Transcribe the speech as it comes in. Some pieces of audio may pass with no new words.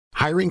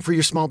Hiring for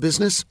your small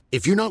business?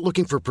 If you're not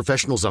looking for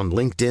professionals on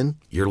LinkedIn,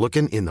 you're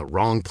looking in the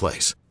wrong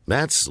place.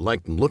 That's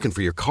like looking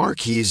for your car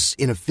keys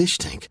in a fish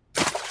tank.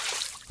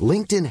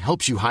 LinkedIn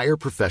helps you hire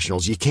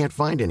professionals you can't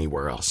find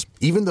anywhere else,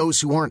 even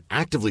those who aren't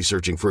actively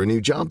searching for a new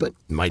job but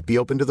might be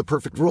open to the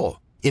perfect role.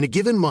 In a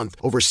given month,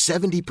 over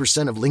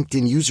 70% of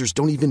LinkedIn users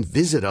don't even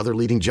visit other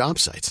leading job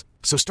sites.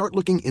 So start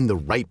looking in the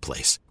right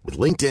place. With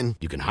LinkedIn,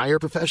 you can hire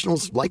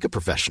professionals like a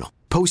professional.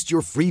 Post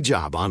your free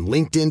job on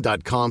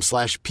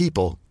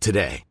linkedin.com/people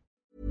today.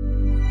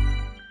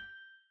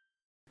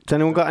 Has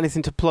anyone got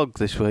anything to plug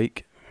this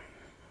week?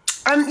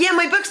 Yeah,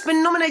 my book's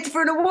been nominated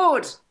for an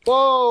award.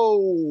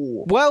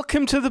 Whoa!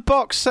 Welcome to the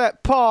Box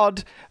Set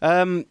Pod.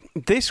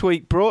 This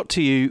week brought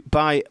to you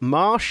by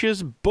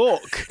Marsha's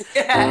book,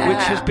 which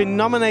has been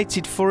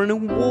nominated for an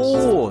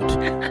award.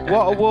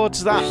 What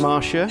award's that,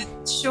 Marsha?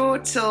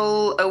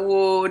 Chortle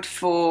Award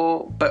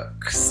for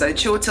Books. So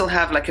Chortle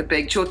have like a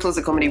big... Chortle's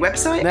a comedy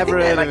website. Never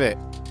heard of it.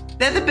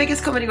 They're the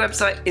biggest comedy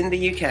website in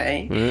the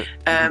UK,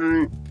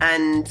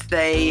 and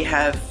they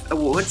have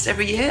awards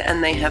every year,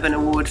 and they have an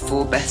award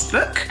for Best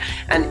Book,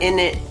 and in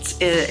it,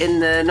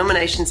 in the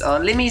nominations are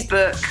Limmy's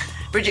book,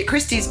 Bridget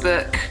Christie's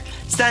book,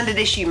 Standard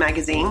Issue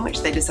magazine,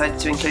 which they decided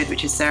to include,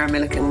 which is Sarah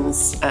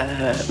Millican's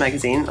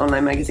magazine,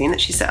 online magazine that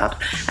she set up,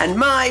 and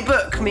my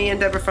book, me and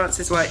Deborah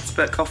Francis White's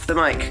book, Off the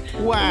Mic.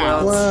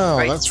 Wow,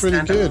 that's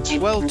really good.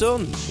 Well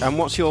done. And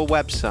what's your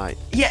website?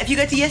 Yeah, if you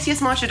go to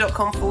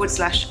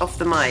yesyesmarsha.com/off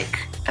the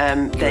mic,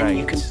 then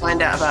you can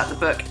find out about the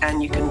book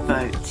and you can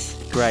vote.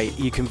 Great,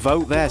 you can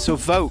vote there. So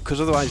vote,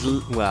 because otherwise,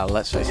 well,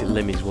 let's face it,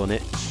 Limmy's won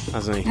it,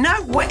 hasn't he?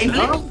 No, wait, if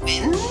Limmy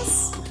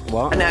wins...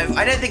 What? No,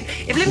 I don't think...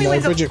 If Limmy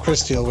wins... Bridget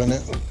Christie will win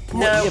it.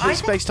 No, yeah, but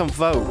it's based on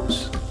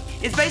votes.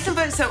 It's based on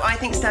votes, so I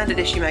think Standard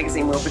Issue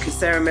magazine will, because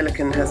Sarah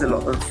Millican has a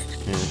lot of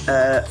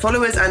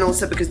followers, and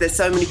also because there's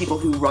so many people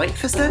who write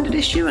for Standard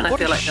Issue, and I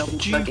feel like they'll be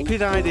What a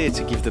stupid idea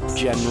to give the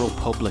general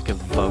public a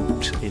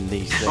vote in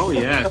these things. Oh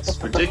yeah, it's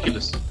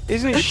ridiculous.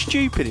 Isn't it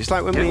stupid? It's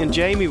like when me and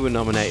Jamie were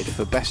nominated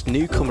for Best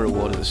Newcomer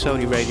Award at the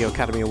Sony Radio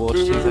Academy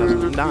Awards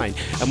 2009,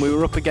 and we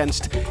were up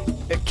against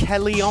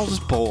Kelly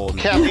Osbourne.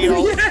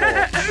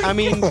 I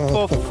mean,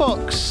 for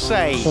fuck's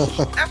sake.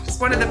 That was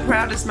one of the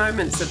proudest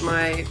moments of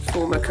my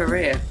former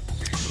career.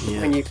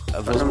 Yeah,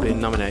 of us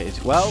being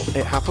nominated. Well,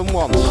 it happened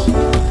once.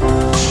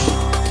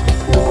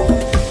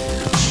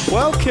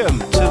 Welcome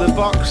to the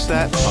Box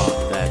Set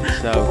Pod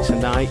then. So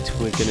tonight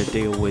we're going to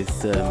deal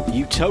with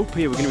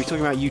Utopia. We're going to be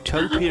talking about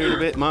Utopia in a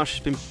bit. Marsha's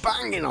been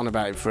banging on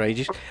about it for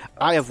ages.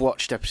 I have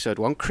watched episode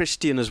 1.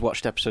 Christian has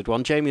watched episode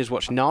 1. Jamie has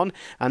watched none.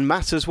 And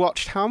Matt has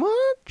watched how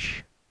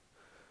much?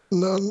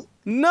 None.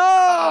 No!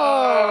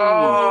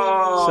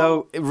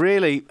 So,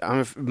 really,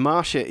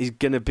 Marsha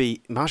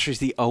is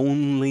the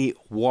only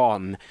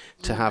one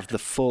to have the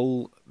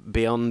full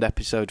beyond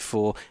episode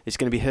 4. It's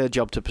going to be her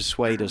job to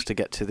persuade us to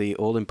get to the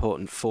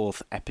all-important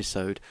 4th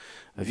episode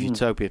of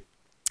Utopia.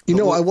 You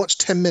know what? I watched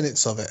 10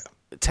 minutes of it.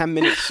 10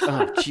 minutes?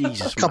 Oh,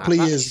 Jesus, A couple of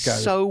years ago.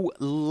 So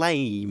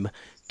lame.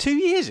 2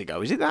 years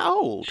ago? Is it that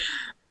old?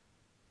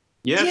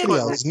 Yeah, Pretty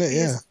old, isn't it?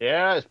 Yeah.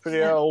 Yeah, it's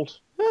pretty old.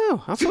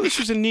 Oh, I thought this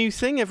was a new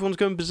thing. Everyone's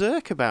going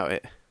berserk about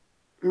it.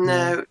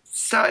 No, it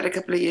started a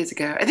couple of years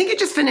ago. I think it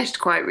just finished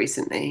quite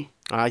recently.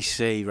 I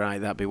see,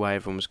 right. That'd be why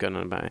everyone was going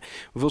on about it.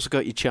 We've also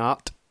got your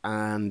chart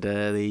and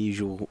the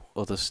usual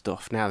other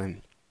stuff. Now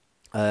then,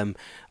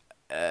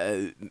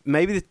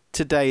 maybe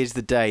today is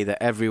the day that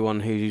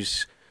everyone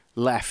who's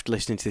left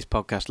listening to this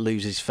podcast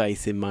loses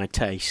faith in my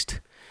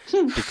taste.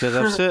 Because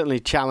I've certainly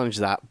challenged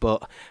that,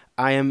 but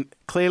I am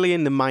clearly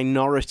in the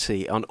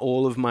minority on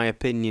all of my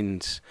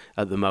opinions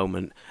at the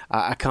moment.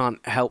 I can't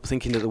help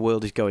thinking that the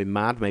world is going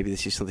mad. Maybe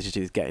this is something to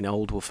do with getting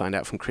old. We'll find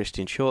out from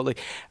Christian shortly.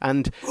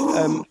 And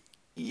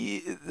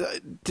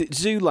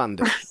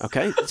Zoolander,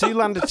 okay?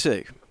 Zoolander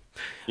 2.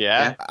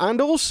 Yeah. And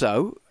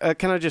also,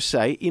 can I just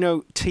say, you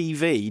know,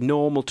 TV,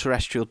 normal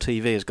terrestrial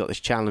TV, has got this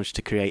challenge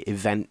to create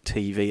event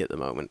TV at the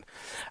moment.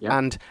 Yeah.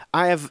 And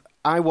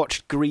I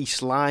watched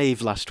Grease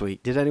live last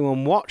week. Did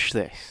anyone watch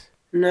this?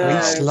 No.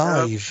 Grease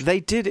live. They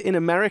did in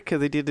America.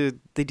 They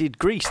did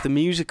Grease the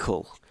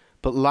musical,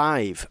 but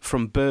live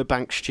from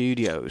Burbank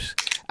Studios,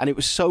 and it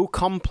was so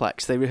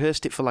complex. They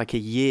rehearsed it for like a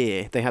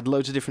year. They had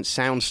loads of different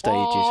sound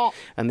stages,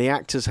 and the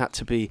actors had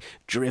to be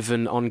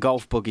driven on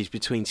golf buggies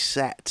between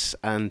sets,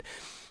 and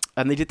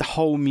they did the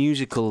whole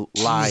musical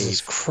live.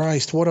 Jesus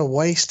Christ! What a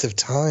waste of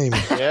time.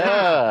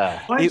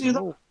 Yeah. Why do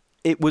that?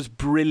 It was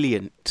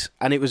brilliant,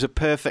 and it was a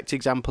perfect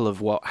example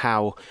of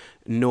how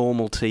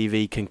normal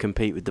TV can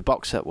compete with the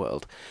box set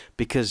world,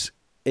 because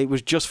it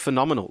was just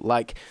phenomenal.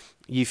 Like,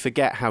 you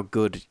forget how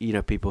good, you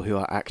know, people who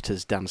are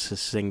actors, dancers,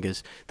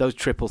 singers, those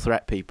triple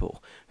threat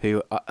people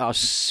who are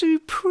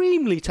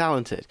supremely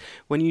talented.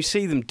 When you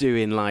see them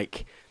doing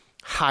like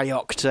high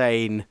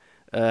octane,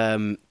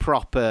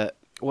 proper,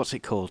 what's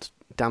it called?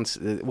 dance.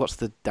 What's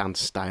the dance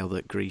style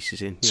that Grease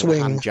is in?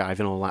 Swing. Hand jive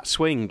and all that.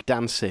 Swing,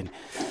 dancing.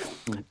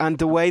 And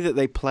the way that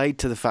they played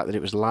to the fact that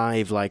it was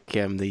live, like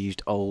they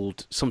used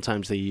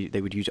sometimes they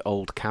would use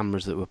old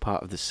cameras that were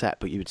part of the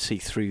set, but you would see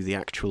through the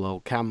actual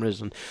old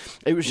cameras, and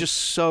it was just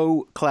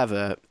so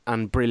clever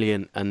and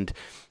brilliant, and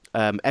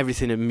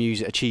everything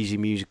a cheesy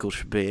musical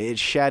should be. It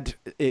shed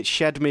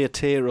me a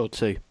tear or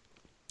two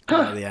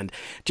by the end,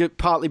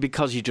 partly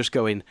because you're just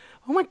going,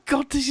 oh my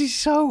God, this is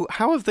so.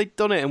 How have they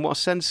done it? And what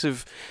a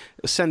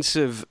sense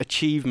of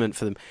achievement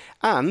for them.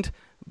 And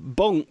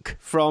Bunk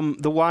from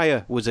The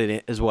Wire was in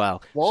it as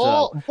well.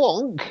 What? So,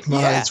 Bunk?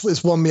 No, yeah.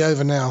 it's won me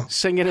over now.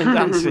 Singing and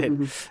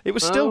dancing. It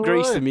was still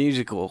Grease right. the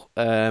musical.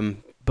 So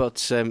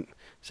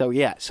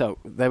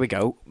there we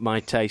go.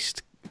 My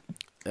taste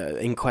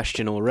in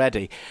question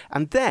already.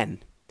 And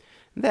then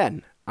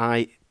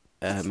I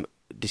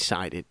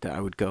decided that I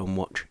would go and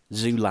watch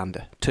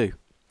Zoolander 2.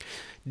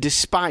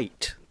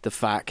 Despite the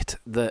fact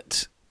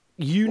that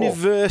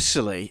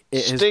universally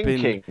it has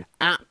been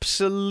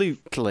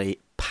absolutely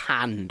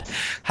panned.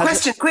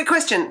 Quick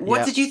question. What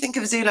Yeah. did you think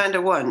of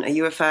Zoolander 1? Are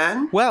you a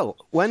fan? Well,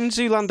 when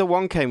Zoolander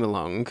 1 came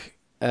along,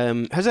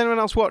 has anyone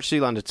else watched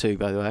Zoolander 2,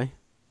 by the way?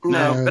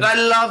 No, but I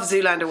love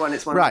Zoolander 1.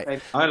 It's one of my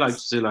favourites. I liked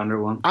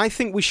Zoolander 1. I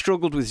think we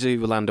struggled with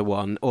Zoolander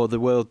 1, or the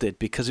world did,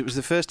 because it was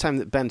the first time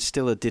that Ben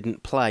Stiller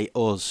didn't play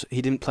us.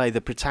 He didn't play the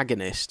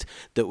protagonist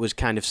that was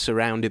kind of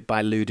surrounded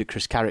by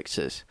ludicrous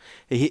characters.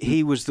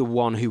 He was the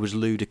one who was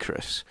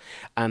ludicrous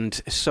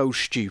and so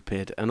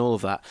stupid and all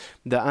of that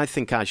I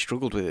think I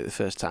struggled with it the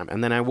first time.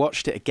 And then I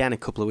watched it again a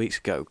couple of weeks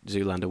ago,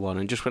 Zoolander 1,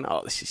 and just went, oh,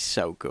 this is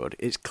so good.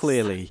 It's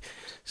clearly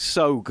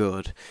so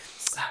good.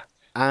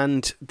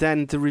 And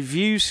then the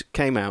reviews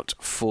came out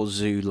for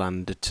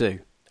Zoolander 2.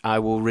 I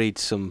will read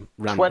some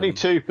random...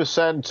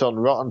 22% on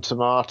Rotten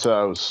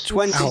Tomatoes.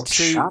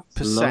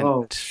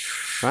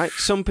 22%. Right?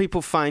 Some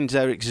people find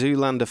Eric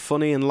Zoolander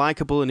funny and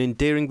likeable and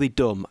endearingly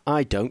dumb.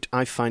 I don't.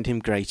 I find him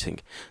grating.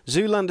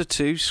 Zoolander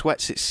 2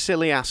 sweats its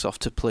silly ass off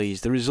to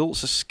please. The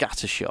results are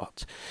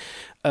scattershot.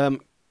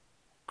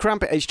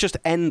 It's just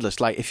endless.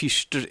 Like if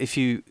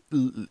you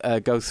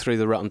go through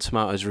the Rotten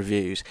Tomatoes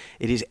reviews,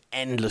 it is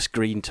endless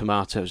green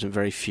tomatoes and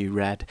very few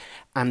red.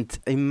 And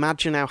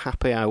imagine how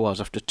happy I was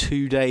after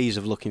 2 days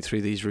of looking through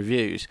these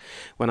reviews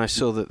when I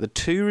saw that the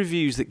 2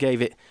 reviews that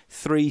gave it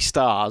 3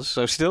 stars,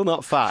 so still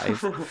not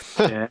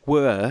 5,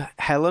 were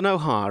Helen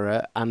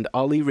O'Hara and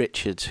Ollie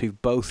Richards, who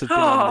both have been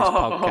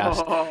on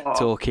this podcast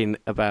talking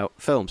about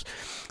films.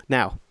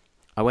 Now,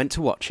 I went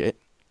to watch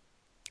it,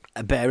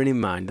 bearing in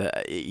mind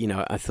that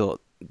I thought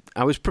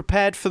I was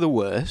prepared for the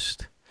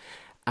worst,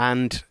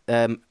 and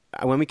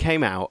when we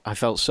came out, I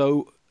felt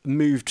so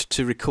moved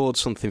to record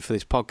something for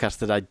this podcast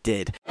that I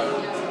did.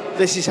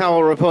 This is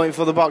Howell reporting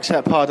for the Box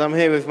Set Pod. I'm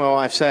here with my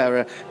wife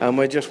Sarah, and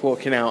we're just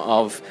walking out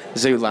of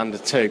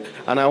Zoolander 2.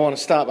 And I want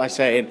to start by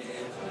saying,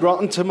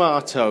 Rotten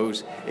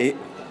Tomatoes,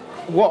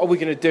 what are we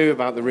going to do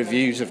about the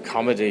reviews of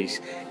comedies?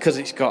 Because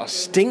it's got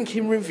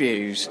stinking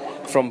reviews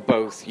from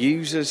both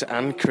users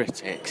and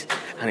critics,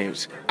 and it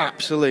was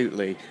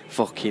absolutely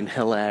fucking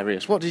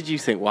hilarious. What did you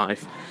think,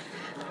 wife?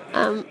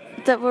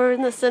 That we're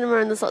in the cinema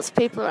and there's lots of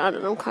people around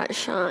and I'm quite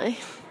shy.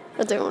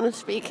 I don't want to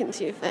speak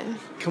into your phone.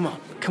 Come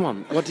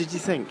on. What did you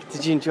think?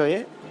 Did you enjoy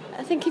it?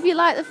 I think if you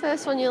like the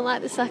first one, you'll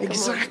like the second one.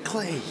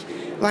 Exactly.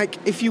 Like,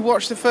 if you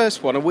watched the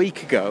first one a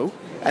week ago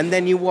and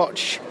then you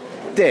watch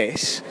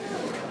this...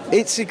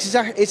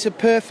 It's a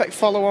perfect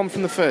follow-on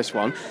from the first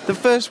one. The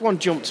first one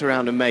jumped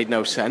around and made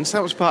no sense.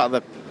 That was part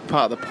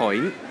of the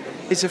point.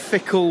 It's a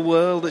fickle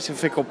world. It's a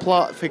fickle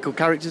plot, fickle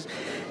characters.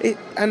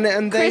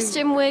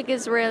 Kristen Wiig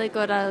is really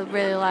good. I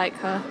really like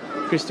her.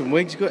 Kristen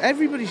Wiig's good.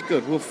 Everybody's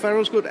good. Will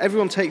Ferrell's good.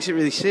 Everyone takes it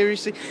really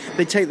seriously.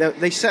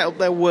 They set up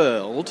their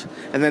world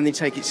and then they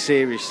take it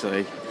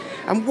seriously.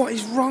 And what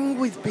is wrong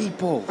with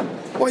people?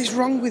 What is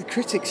wrong with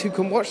critics who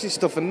can watch this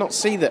stuff and not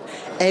see that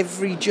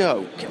every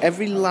joke,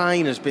 every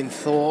line has been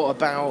thought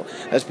about,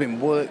 has been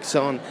worked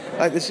on?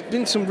 Like, there's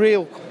been some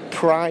real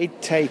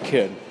pride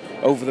taken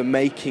over the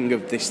making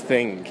of this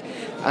thing.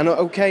 And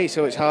okay,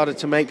 so it's harder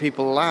to make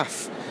people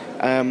laugh.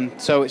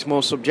 So it's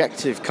more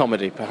subjective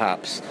comedy,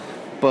 perhaps.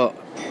 But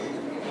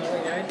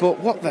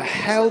what the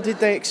hell did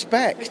they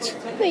expect?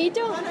 No, you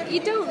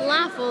don't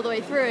laugh all the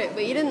way through it,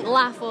 but you didn't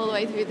laugh all the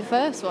way through the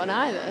first one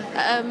either.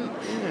 I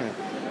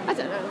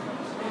don't know.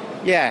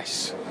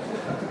 Yes,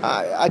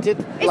 I did.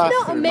 It's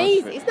not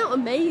amazing. It's not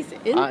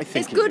amazing. I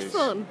think it's good it is.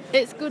 fun.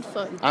 It's good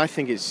fun. I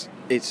think it's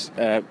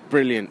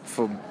brilliant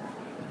for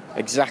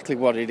exactly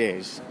what it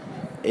is.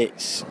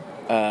 It's.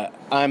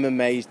 I'm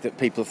amazed that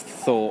people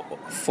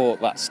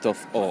thought that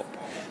stuff up.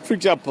 For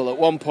example, at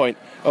one point,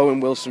 Owen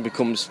Wilson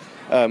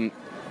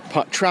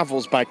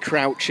travels by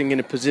crouching in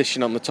a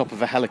position on the top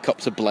of a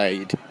helicopter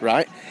blade,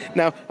 right?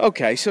 Now,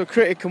 okay, so a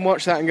critic can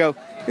watch that and go,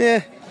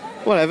 yeah,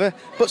 whatever.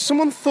 But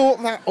someone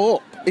thought that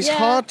up. It's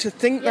hard to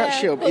think that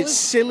shit up. It's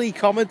silly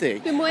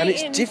comedy, and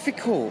it's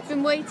difficult.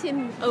 Been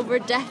waiting over a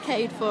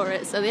decade for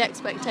it, so the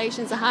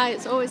expectations are high.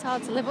 It's always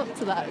hard to live up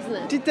to that, isn't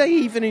it? Did they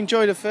even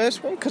enjoy the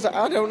first one? Because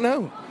I don't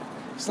know.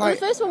 Well, the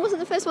first one wasn't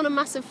the first one a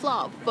massive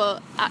flop,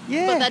 but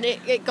then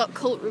it got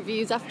cult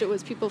reviews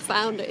afterwards. People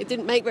found it. It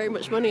didn't make very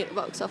much money at the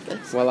box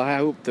office. Well, I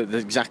hope that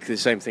exactly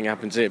the same thing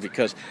happens here,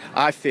 because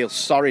I feel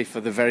sorry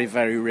for the very,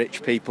 very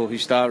rich people who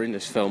star in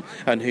this film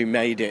and who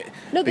made it.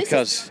 No, this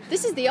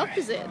is the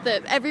opposite.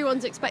 That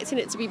everyone's expecting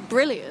it to be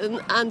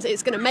brilliant and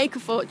it's going to make a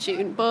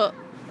fortune, but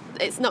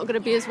it's not going to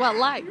be as well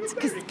liked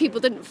because people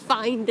didn't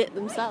find it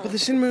themselves. But the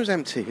cinema was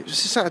empty. It was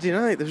a Saturday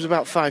night. There was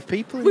about 5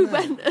 people in We there.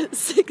 went at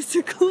 6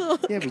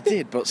 o'clock. Yeah, we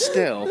did, but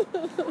still,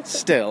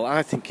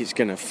 I think it's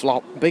going to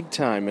flop big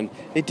time, and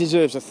it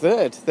deserves a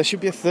third. There should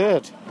be a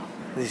third.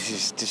 This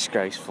is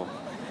disgraceful.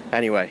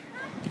 Anyway,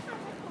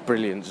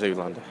 brilliant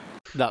Zoolander.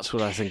 That's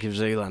what I think of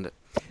Zoolander.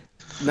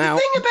 Now,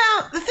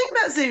 The thing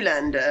about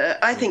Zoolander,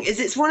 I think, is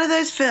it's one of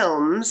those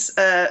films,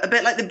 a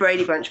bit like the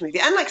Brady Bunch movie,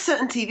 and like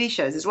certain TV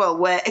shows as well,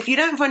 where if you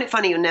don't find it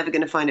funny, you're never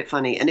going to find it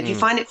funny. And if you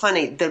find it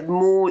funny, the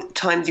more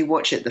times you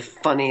watch it, the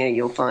funnier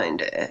you'll find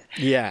it.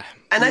 yeah.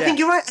 And I think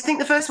you're right. I think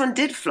the first one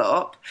did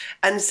flop.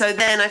 And so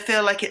then I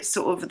feel like it's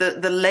sort of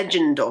the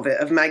legend of it,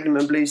 of Magnum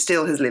and Blue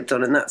Steel, has lived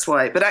on. And that's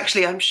why. But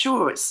actually, I'm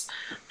sure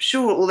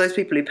all those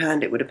people who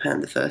panned it would have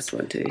panned the first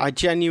one too. I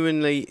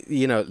genuinely,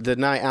 the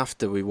night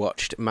after we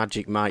watched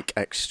Magic Mike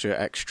Extra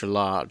Extra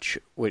Large,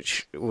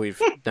 which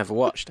we've never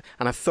watched,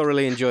 and I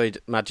thoroughly enjoyed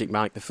Magic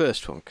Mike, the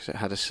first one, because it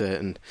had a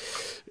certain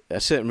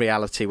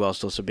reality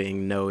whilst also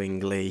being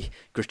knowingly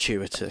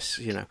gratuitous,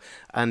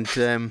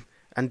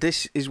 and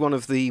this is one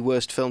of the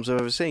worst films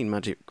I've ever seen,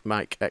 Magic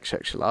Mike Extra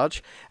Extra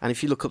Large. And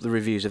if you look up the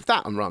reviews of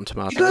that on Rotten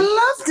Tomatoes, People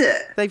loved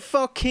it. They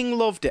fucking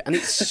loved it, and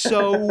it's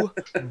so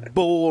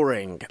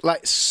boring,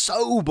 like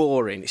so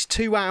boring. It's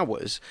 2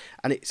 hours,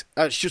 and it's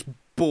just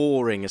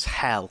boring as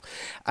hell.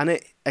 And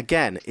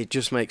it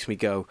just makes me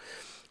go,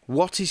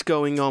 what is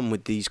going on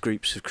with these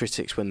groups of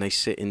critics when they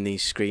sit in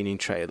these screening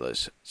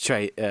trailers,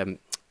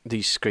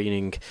 these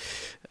screening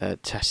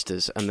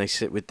testers, and they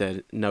sit with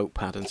their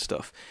notepad and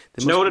stuff?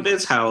 Do you know what it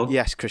is, Hal?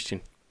 Yes,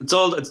 Christian.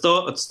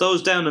 It's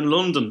those down in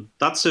London.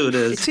 That's who it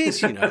is. It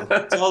is,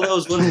 It's all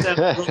those ones down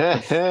in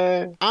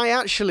London. I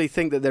actually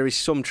think that there is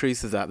some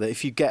truth of that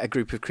if you get a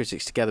group of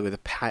critics together with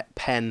a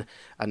pen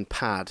and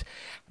pad.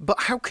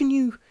 But how can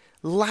you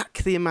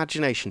lack the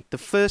imagination? The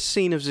first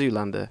scene of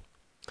Zoolander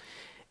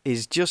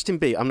is Justin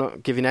Bieber. I'm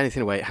not giving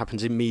anything away. It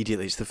happens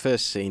immediately. It's the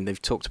first scene.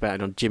 They've talked about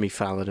it on Jimmy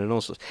Fallon and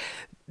all sorts.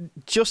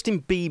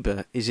 Justin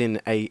Bieber is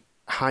in a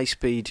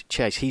high-speed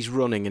chase. He's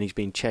running and he's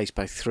being chased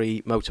by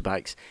 3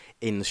 motorbikes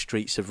in the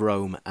streets of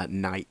Rome at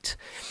night.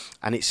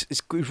 And it's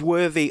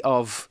worthy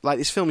of... Like,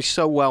 this film is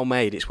so well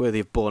made, it's worthy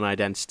of Bourne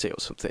Identity or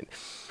something.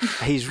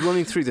 He's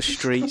running through the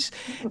streets.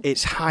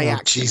 It's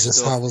high-action Jesus,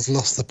 stuff. I was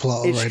lost the plot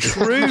already. It's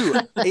true.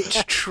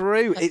 It's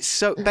true. It's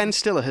so... Ben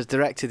Stiller has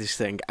directed this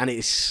thing, and it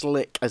is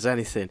slick as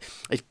anything.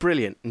 It's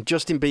brilliant. And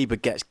Justin Bieber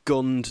gets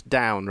gunned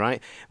down,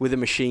 right, with a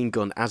machine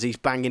gun as he's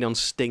banging on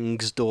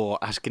Sting's door,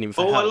 asking him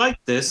for help. I like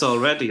this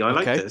already. I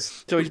like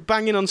this. So he's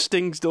banging on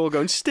Sting's door,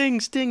 going, Sting,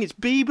 it's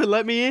Bieber,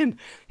 let me in.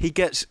 He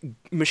gets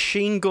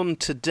machine gunned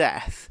to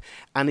death,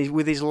 and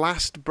with his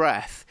last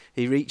breath,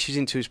 he reaches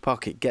into his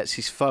pocket, gets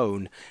his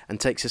phone, and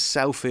takes a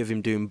selfie of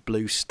him doing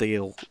Blue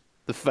Steel,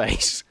 the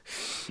face.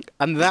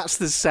 And that's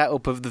the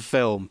setup of the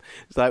film.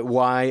 It's like,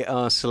 why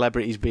are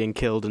celebrities being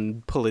killed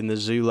and pulling the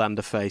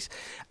Zoolander face?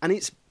 And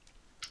it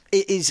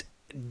is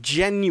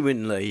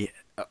genuinely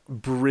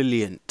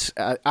brilliant.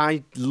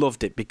 I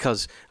loved it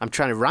because I'm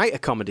trying to write a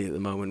comedy at the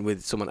moment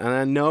with someone, and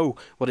I know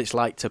what it's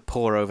like to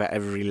pore over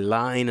every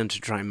line and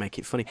to try and make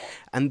it funny.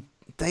 And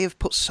they have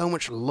put so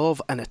much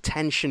love and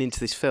attention into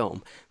this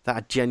film that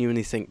I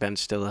genuinely think Ben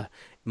Stiller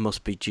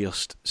must be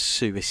just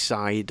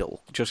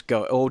suicidal.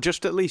 Or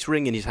just at least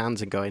wringing his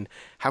hands and going,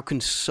 how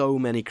can so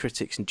many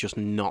critics just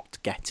not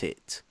get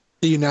it?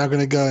 Are you now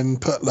going to go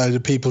and put a load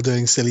of people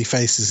doing silly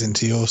faces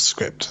into your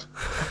script?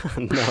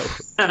 No.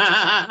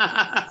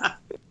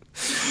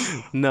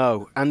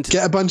 No. And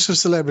get a bunch of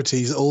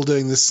celebrities all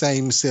doing the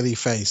same silly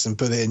face and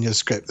put it in your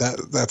script.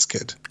 That's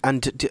good.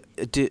 And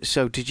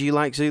so did you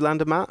like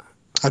Zoolander, Matt?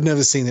 I've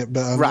never seen it,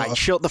 but right,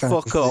 shut the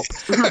fuck up.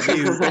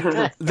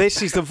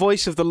 This is the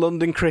voice of the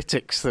London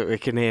critics that we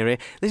can hear here.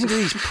 Listen to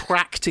these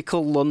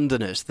practical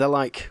Londoners. They're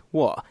like,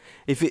 what?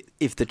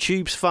 If the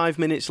tube's 5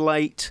 minutes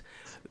late,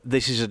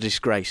 this is a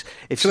disgrace.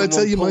 Can I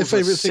tell you my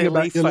favourite thing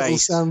about your little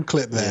sound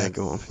clip there? Yeah,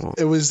 go on. What?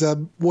 It was,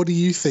 what do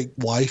you think,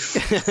 wife?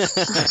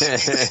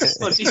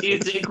 What do you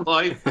think,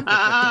 wife?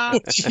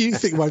 What do you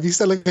think, wife? You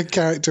sound like a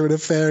character in a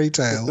fairy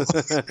tale.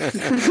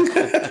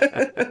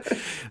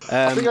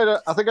 I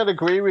think I'd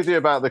agree with you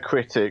about the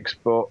critics,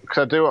 but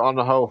because I do on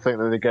the whole think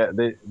that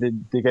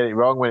they get it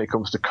wrong when it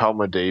comes to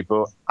comedy.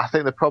 But I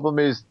think the problem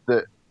is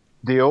that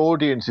the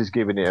audience is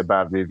giving it a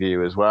bad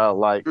review as well,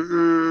 like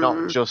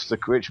not just the,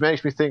 which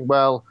makes me think,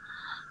 well,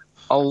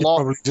 a lot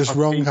probably just of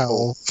wrong,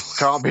 people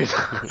can't be.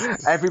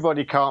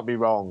 Everybody can't be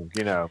wrong,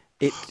 you know.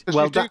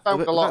 Well, you do find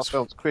with a lot of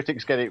films,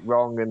 critics get it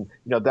wrong, and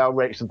they'll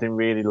rate something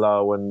really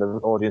low, and the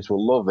audience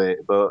will love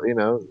it, but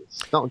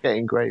it's not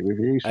getting great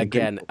reviews.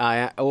 Again,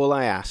 all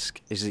I ask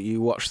is that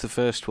you watch the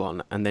first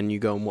one, and then you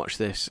go and watch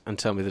this, and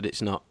tell me that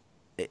it's not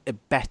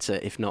better,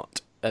 if not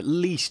at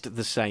least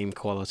the same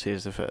quality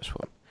as the first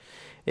one.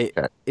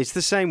 It's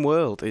the same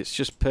world. It's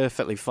just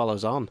perfectly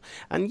follows on.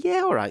 And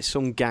yeah, all right,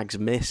 some gags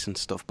miss and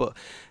stuff, but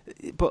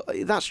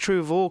that's true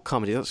of all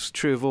comedy. That's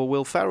true of all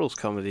Will Ferrell's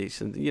comedies.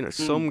 And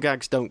some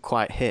gags don't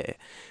quite hit,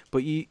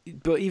 but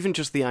even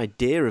just the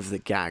idea of the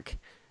gag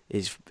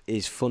is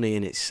funny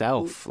in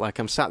itself. Like,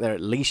 I'm sat there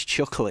at least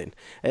chuckling,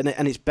 and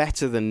it's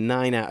better than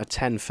 9 out of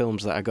 10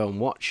 films that I go and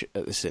watch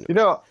at the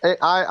cinema.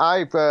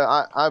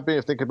 I've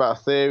been thinking about a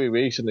theory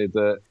recently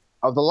that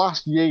of the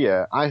last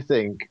year, I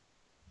think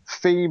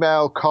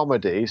female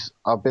comedies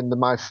have been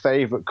my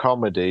favourite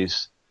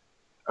comedies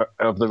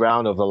of the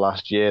round of the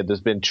last year. There's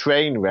been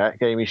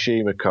Trainwreck, Amy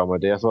Schumer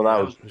comedy. I thought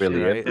that was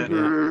brilliant. Right,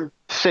 yeah.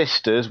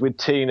 Sisters with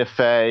Tina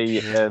Fey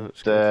and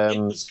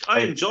I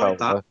enjoyed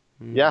that.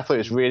 Yeah, I thought it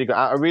was really good.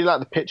 I really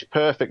like the Pitch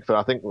Perfect film.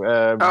 I think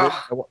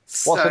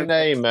what's her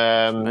name?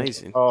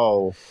 Amazing.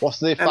 Oh, what's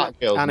the fat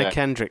girl's Anna name?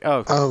 Kendrick.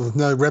 Oh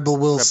no, Rebel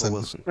Wilson.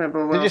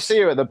 Did you see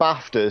her at the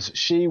BAFTAs?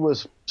 She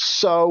was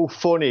so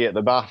funny at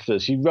the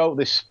BAFTAs. She wrote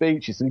this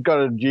speech. You've got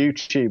to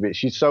YouTube it.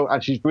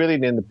 She's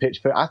brilliant in the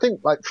Pitch Perfect. I think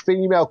like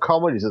female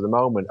comedies at the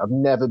moment have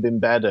never been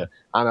better,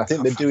 and I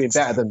think they're doing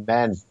better than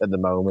men at the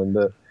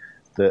moment.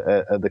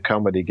 The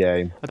comedy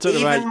game.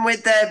 Even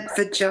with their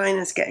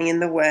vaginas getting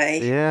in the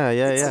way.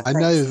 Yeah. I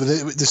know,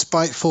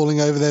 despite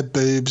falling over their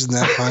boobs and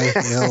their high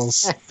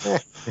heels.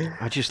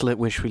 I just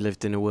wish we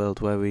lived in a world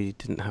where we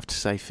didn't have to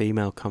say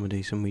female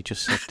comedies and we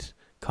just said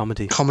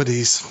comedy.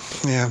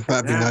 Comedies. Yeah,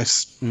 that'd be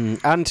nice.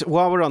 And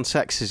while we're on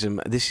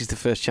sexism, this is the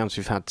first chance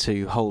we've had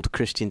to hold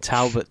Christian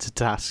Talbot to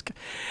task.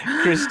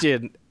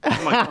 Christian.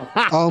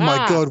 Oh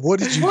my God, what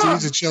did you do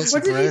to Chelsea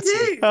What did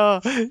he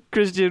do?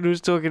 Christian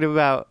was talking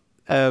about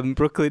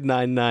Brooklyn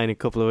Nine-Nine a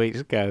couple of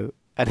weeks ago,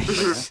 and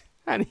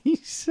he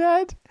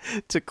said,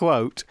 to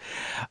quote,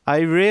 "I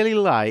really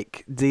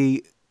like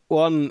the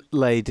one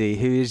lady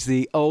who is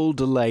the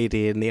older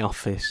lady in the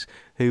office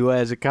who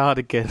wears a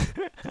cardigan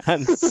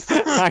and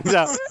hangs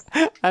out,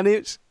 and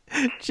it's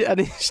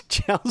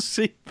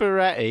Chelsea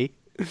Peretti."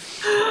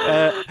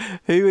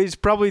 Who is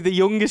probably the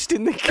youngest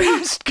in the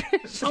cast.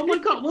 Oh my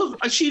God! Well,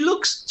 she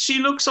looks.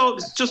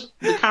 It's just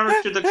the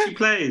character that she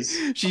plays.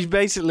 She's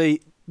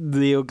basically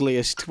the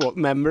ugliest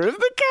member of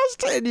the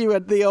cast, and you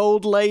had the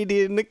old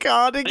lady in the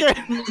cardigan.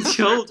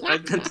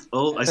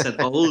 I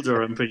said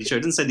older. I'm pretty sure.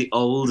 I didn't say the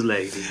old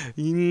lady.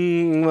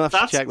 We'll have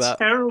to check that. That's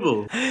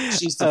terrible.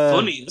 She's the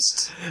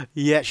funniest.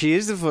 Yeah, she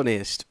is the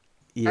funniest.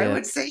 Yeah. I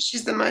would say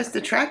she's the most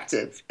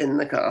attractive in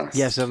the cast.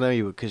 Yes, I know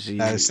you would, because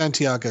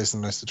Santiago's the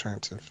most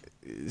attractive.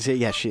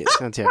 Yeah, she is.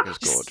 Santiago's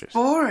gorgeous.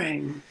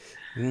 Boring.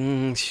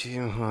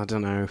 I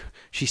don't know.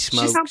 She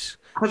smokes.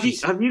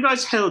 Have you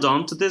guys held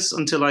on to this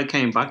until I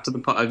came back to the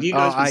pod? Have you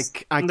guys?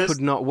 I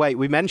could not wait.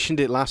 We mentioned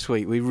it last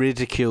week. We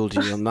ridiculed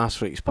you on last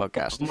week's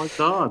podcast. Oh my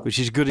God! Which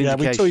is good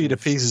indication. Yeah, we tore you to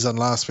pieces on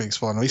last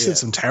week's one. We said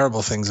some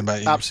terrible things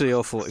about you. Absolutely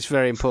awful. It's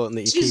very important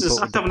that you keep up with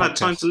the podcast. I haven't had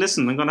time to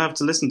listen. I'm going to have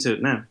to listen to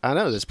it now. I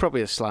know. There's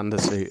probably a slander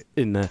suit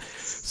in there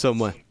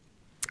somewhere.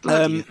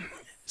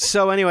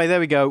 So anyway,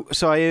 there we go.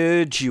 So I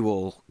urge you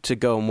all to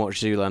go and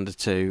watch Zoolander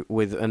 2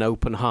 with an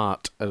open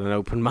heart and an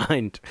open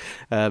mind.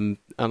 And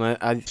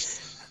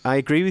I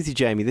agree with you,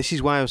 Jamie. This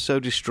is why I was so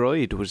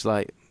destroyed. Was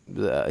like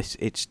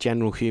it's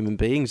general human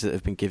beings that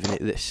have been giving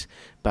it this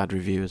bad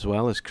review as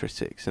well as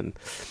critics, and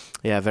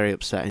yeah, very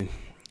upsetting.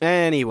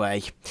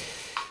 Anyway,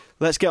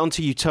 let's get on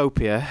to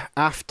Utopia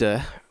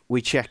after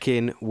we check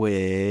in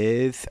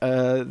with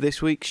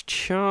this week's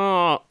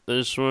chart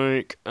this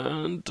week.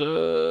 And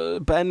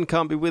Ben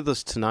can't be with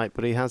us tonight,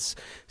 but he has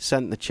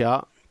sent the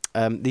chart.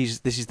 This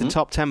is the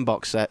top 10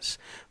 box sets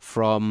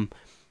from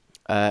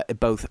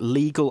both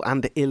legal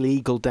and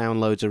illegal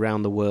downloads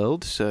around the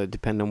world, so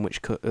depending on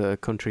which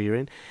country you're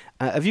in.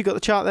 Have you got the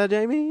chart there,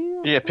 Jamie?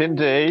 Yep,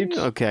 indeed.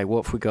 Okay,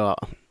 what have we got?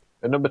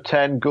 At number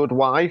 10, Good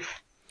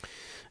Wife.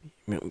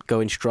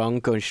 Going strong.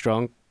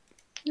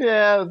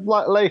 Yeah,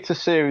 later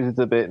series is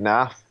a bit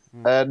naff.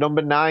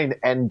 Number 9,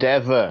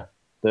 Endeavour,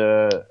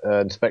 the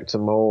Inspector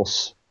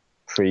Morse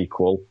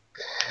prequel.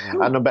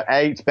 And number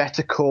 8,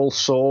 Better Call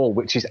Saul,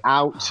 which is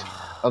out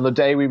on the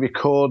day we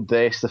record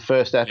this. The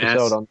first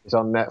episode is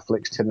on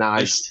Netflix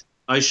tonight.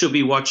 I should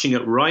be watching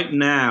it right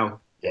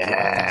now. Yeah.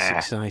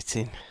 That's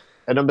exciting.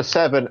 And number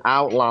 7,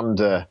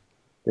 Outlander.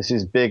 This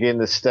is big in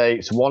the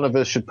States. One of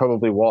us should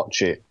probably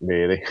watch it,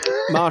 really.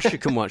 Marsha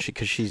can watch it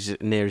because she's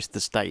nearest the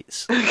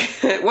States.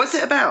 What's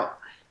it about?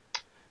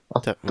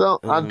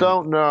 I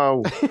don't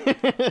know.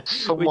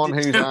 Someone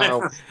who's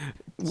out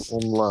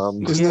on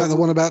land. Isn't that the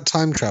one about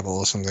time travel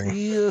or something?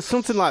 Yeah,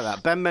 something like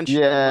that. Ben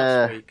mentioned it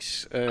last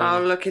week's.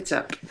 I'll look it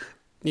up.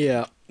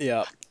 Yeah.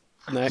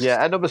 Next.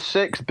 Yeah, at number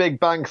 6, Big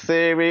Bang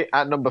Theory.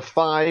 At number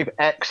 5,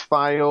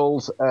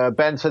 X-Files.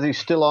 Ben says he's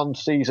still on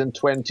season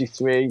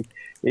 23.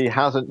 He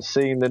hasn't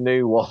seen the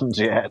new ones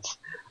yet.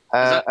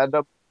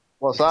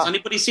 What's that? Has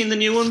anybody seen the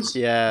new ones?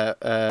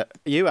 Yeah,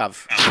 you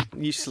have.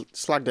 You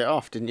slagged it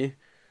off, didn't you?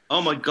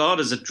 Oh my God,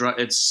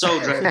 it's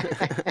so dreadful.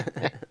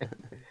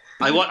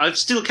 I've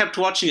still kept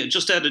watching it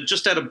just out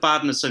of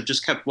badness. I've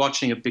just kept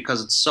watching it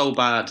because it's so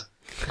bad.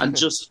 and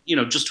just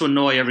to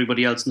annoy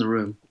everybody else in the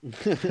room.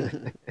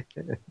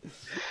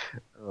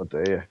 Oh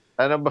dear.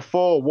 And number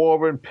 4,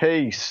 War and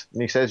Peace,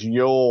 and he says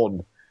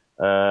yawn.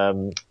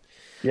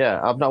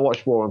 Yeah, I've not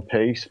watched War and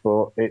Peace,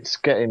 but it's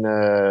getting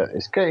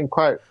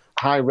quite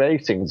high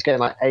ratings. It's getting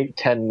like 8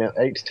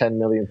 to 10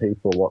 million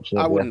people watching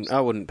it.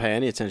 I wouldn't pay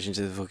any attention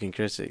to the fucking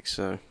critics,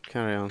 so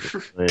carry on.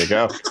 There you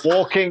go.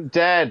 Walking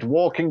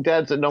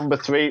Dead's at number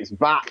 3. It's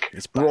back.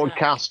 It's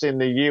broadcast in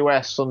the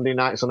US Sunday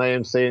nights on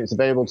AMC, and it's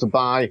available to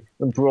buy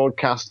and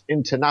broadcast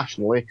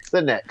internationally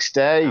the next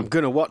day. I'm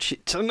going to watch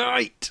it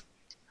tonight.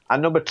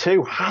 And number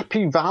 2,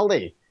 Happy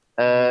Valley.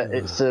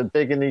 It's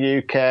big in the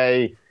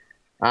UK.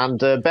 And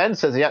Ben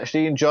says he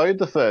actually enjoyed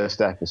the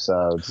first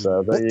episode.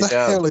 So there you go. What the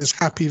hell is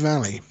Happy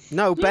Valley?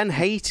 No, Ben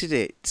hated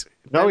it.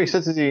 No, he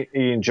says he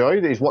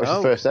enjoyed it. He's watched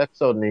the first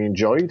episode and he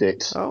enjoyed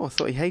it. Oh, I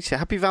thought he hated it.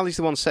 Happy Valley's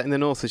the one set in the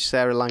north with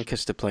Sarah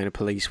Lancaster playing a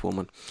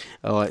policewoman.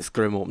 Oh, it's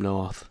grim up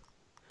north.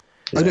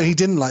 Yeah. Oh, no, he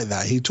didn't like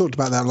that. He talked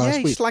about that last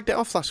week. Yeah, he slagged it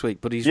off last week,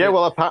 but he's... Yeah,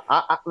 well,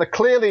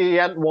 clearly he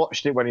hadn't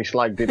watched it when he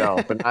slagged it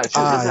off, and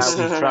actually now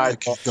he's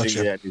tried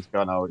watching it, he's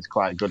gone, oh, it's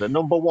quite good. And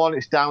number 1,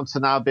 it's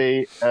Downton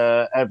Abbey.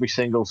 Every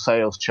single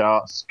sales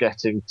chart's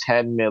getting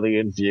 10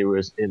 million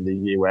viewers in the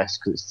US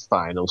because it's the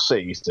final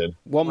season.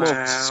 One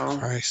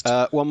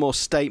more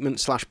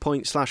statement /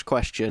 point /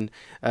 question.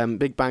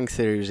 Big Bang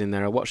Theory was in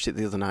there. I watched it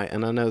the other night,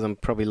 and I know I'm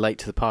probably late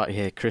to the party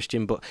here,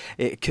 Christian, but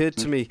it occurred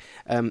to me,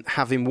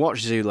 having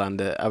watched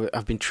Zoolander,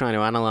 I've been trying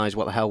to analyse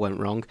what the hell went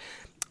wrong.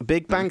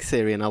 Big Bang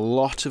Theory and a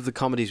lot of the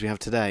comedies we have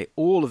today,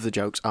 all of the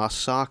jokes are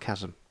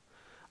sarcasm.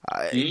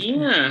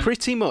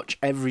 Pretty much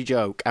every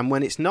joke. And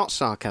when it's not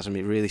sarcasm,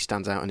 it really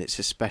stands out, and it's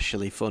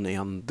especially funny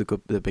on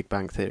the Big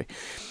Bang Theory.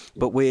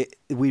 But we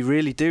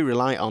really do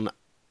rely on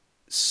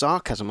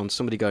sarcasm, on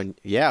somebody going,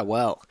 yeah,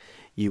 well,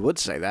 you would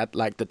say that,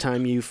 like the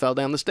time you fell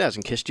down the stairs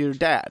and kissed your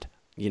dad.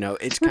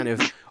 It's kind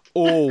of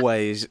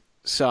always...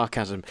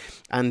 sarcasm.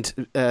 And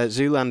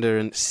Zoolander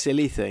and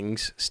silly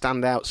things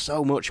stand out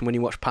so much, and when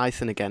you watch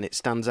Python again, it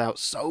stands out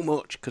so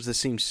much because there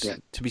seems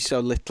to be so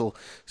little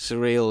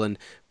surreal and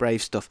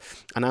brave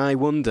stuff. And I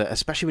wonder,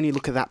 especially when you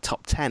look at that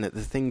top 10, at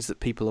the things that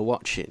people are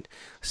watching,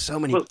 so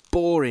many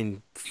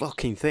boring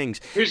fucking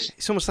things.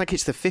 It's almost like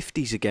it's the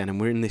 50s again,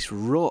 and we're in this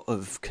rut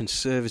of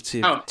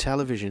conservative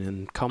television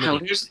and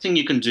comedy. Here's the thing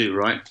you can do,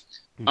 right?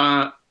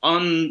 On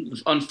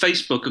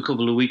Facebook a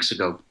couple of weeks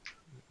ago,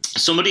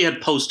 somebody had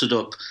posted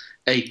up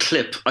a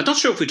clip. I'm not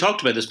sure if we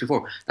talked about this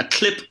before. A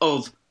clip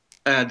of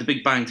The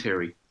Big Bang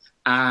Theory,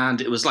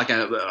 and it was like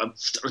a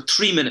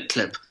 3-minute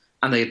clip,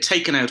 and they had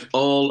taken out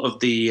all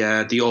of the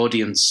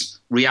audience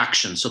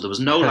reaction, so there was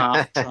no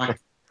laugh track,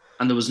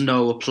 and there was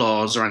no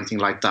applause or anything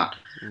like that.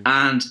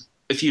 And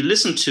if you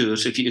listen to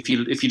it, if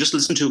you just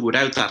listen to it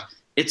without that,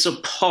 it's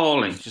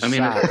appalling. I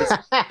mean,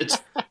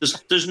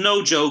 there's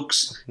no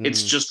jokes.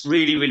 It's just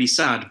really, really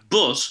sad.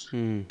 But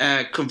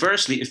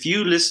conversely, if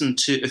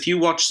you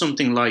watch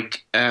something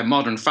like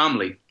Modern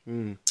Family,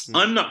 I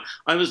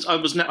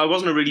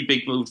wasn't a really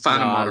big fan of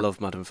Modern. I love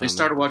Modern Family. I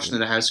started watching it at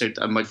the house here.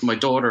 My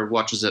daughter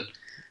watches it,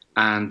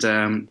 and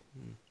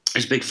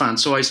is a big fan.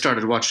 So I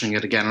started watching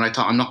it again, and I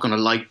thought, I'm not going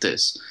to like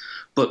this.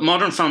 But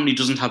Modern Family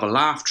doesn't have a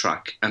laugh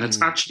track, and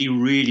it's actually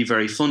really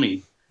very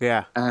funny.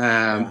 Yeah.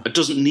 It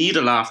doesn't need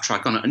a laugh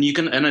track on it, and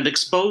it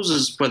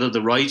exposes whether the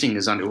writing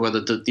is any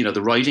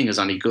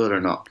good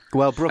or not.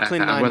 Well,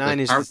 Brooklyn Nine-Nine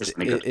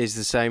is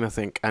the same, I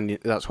think, and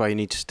that's why you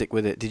need to stick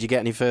with it. Did you get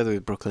any further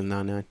with Brooklyn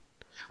Nine-Nine?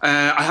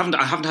 I haven't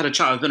had a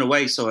chance. I've been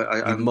away, so I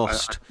haven't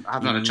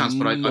had a chance.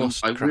 But I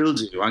will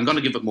do. I'm going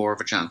to give it more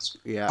of a chance.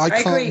 Yeah, I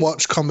can't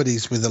watch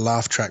comedies with a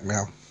laugh track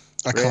now.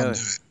 I can't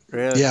do it.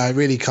 Really? Yeah, I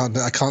really can't.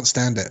 I can't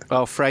stand it.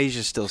 Well,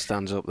 Frasier still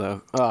stands up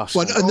though.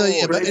 But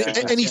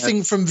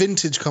anything from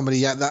vintage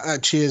comedy, that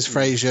Cheers,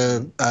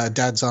 Frasier,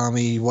 Dad's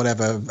Army,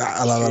 whatever,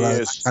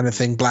 that kind of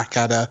thing,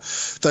 Blackadder,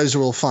 those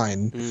are all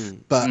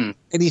fine. But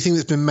anything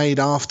that's been made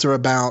after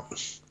about,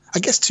 I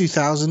guess,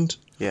 2000.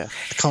 Yeah,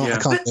 I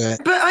can't do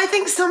it. But I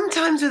think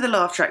sometimes with a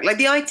laugh track, like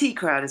the IT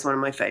Crowd is one of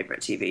my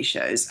favourite TV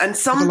shows, and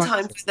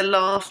sometimes with the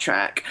laugh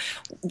track,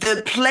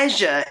 the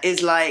pleasure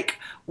is like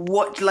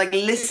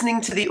listening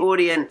to the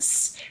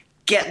audience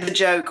get the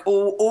joke,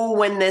 or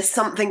when there's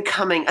something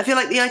coming. I feel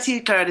like the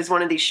IT Crowd is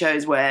one of these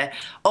shows where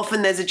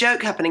often there's a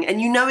joke happening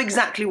and you know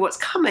exactly what's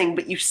coming,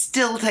 but you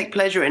still take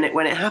pleasure in it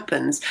when it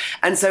happens.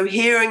 And so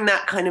hearing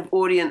that kind of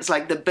audience,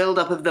 like the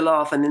build-up of the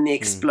laugh and then the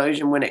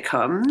explosion when it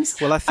comes.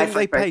 Well, I think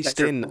they paste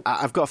in.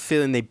 I've got a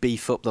feeling they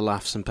beef up the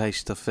laughs and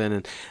paste stuff in,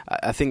 and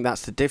I think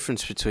that's the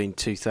difference between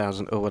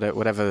 2000 or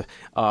whatever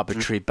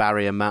arbitrary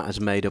barrier Matt has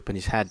made up in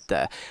his head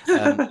there.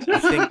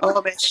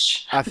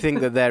 I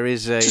think that there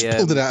is a... Just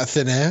pulled it out of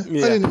thin air.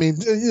 Yeah. I didn't mean,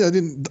 I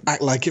didn't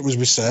act like it was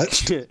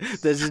researched.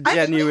 There's a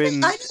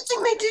genuine... I don't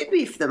think they do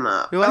beef them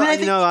up. Well,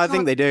 I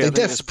think they do. I think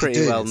it's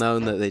pretty well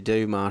known that they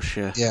do,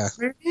 Marcia. Yeah.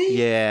 Really?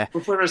 Yeah.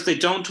 Whereas they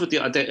don't with the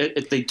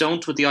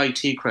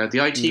IT crowd. The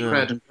IT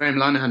crowd, and Graham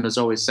Linehan has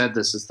always said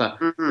this, is that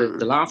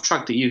the laugh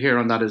track that you hear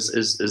on that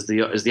is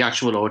the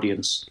actual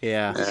audience.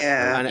 Yeah.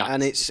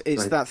 And it's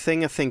Right. that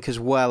thing, I think, as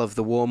well, of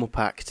the warm up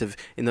act of,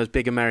 in those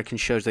big American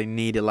shows, they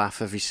need a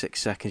laugh every 6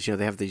 seconds.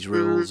 They have these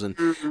rules,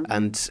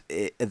 and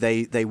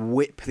they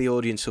whip the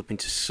audience up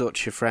into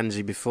such a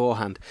frenzy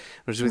beforehand.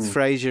 Whereas with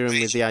Frasier and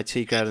with the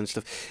IT crowd and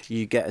stuff,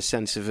 you get a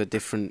sense of a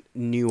different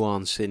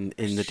nuance in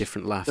the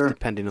different laugh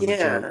depending on the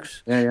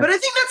jokes. Yeah. But I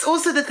think that's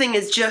also the thing,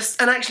 is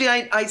just, and actually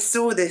I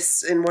saw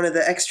this in one of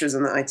the extras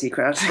on the IT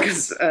crowd,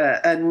 because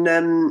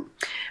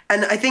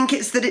and I think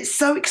it's that it's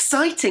so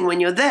exciting when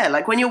you're there.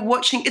 Like when you're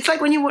watching, it's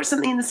like when you watch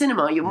something in the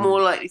cinema, you're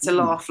more likely to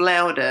laugh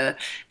louder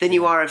than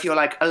you are if you're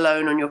like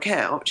alone on your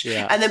couch.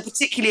 Yeah. And then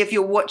particularly if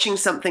you're watching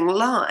something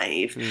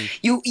live,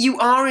 you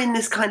are in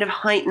this kind of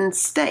heightened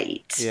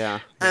state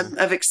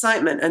of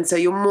excitement, and so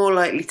you're more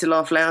likely to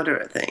laugh louder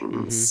at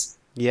things.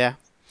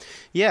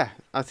 Yeah,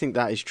 I think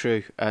that is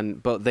true.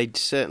 But they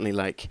certainly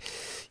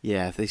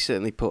they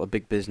certainly put a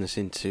big business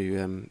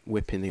into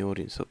whipping the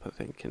audience up, I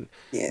think, and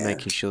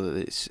making sure that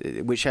it's,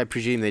 which I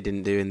presume they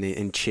didn't do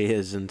in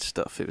Cheers and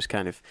stuff. It was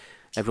kind of,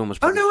 everyone was.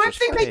 Oh no, I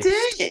think they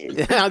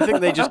did. I think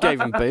they just gave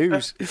them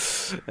booze.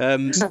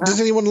 Does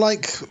anyone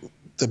like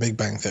The Big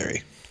Bang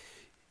Theory?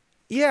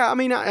 Yeah, I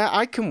mean,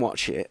 I can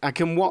watch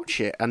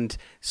it. And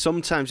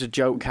sometimes a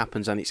joke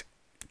happens and it's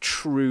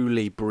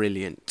truly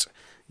brilliant.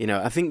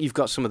 I think you've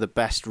got some of the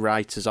best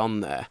writers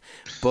on there,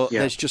 but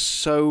there's just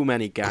so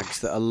many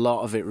gags that a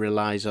lot of it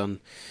relies on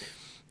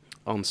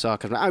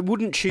sarcasm. I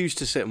wouldn't choose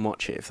to sit and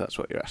watch it if that's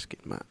what you're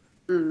asking, Matt.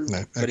 No,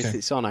 okay. But if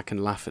it's on, I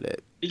can laugh at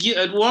it.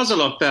 Yeah, it was a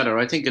lot better.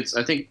 I think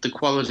the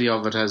quality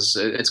of it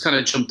it's kind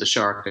of jumped the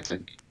shark, I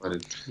think.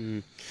 But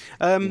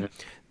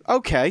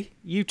Okay,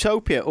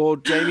 Utopia, or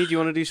Jamie, do you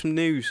want to do some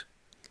news?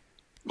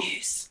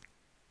 News.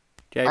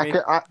 Jamie?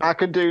 I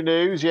can do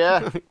news,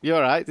 yeah. You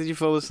all right? Did you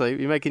fall asleep?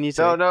 You're making your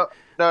tea? No.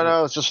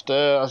 I was just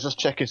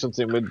checking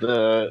something with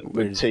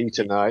tea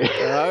tonight.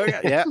 Oh,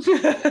 yeah.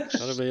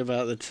 That'll be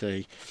about the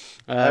tea.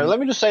 Let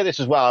me just say this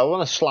as well. I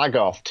want to slag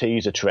off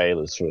teaser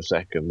trailers for a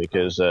second,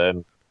 because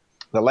the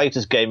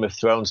latest Game of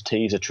Thrones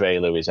teaser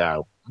trailer is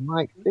out. I'm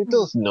like, it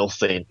does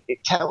nothing.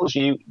 It tells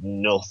you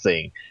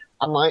nothing.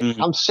 I'm like,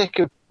 I'm sick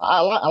of.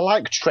 I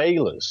like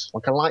trailers.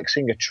 Like, I like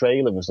seeing a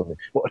trailer or something.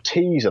 But a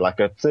teaser, like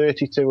a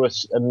 32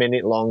 a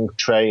minute long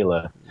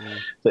trailer,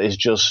 that is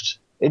just.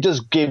 It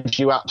just gives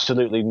you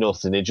absolutely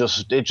nothing. It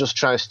just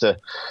tries to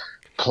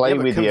play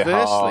with your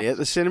heart. Conversely, at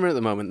the cinema at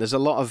the moment, there's a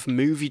lot of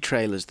movie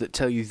trailers that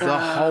tell you the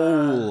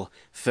whole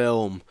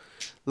film.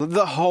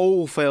 The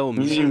whole film.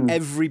 You see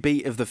every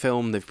beat of the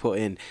film they've put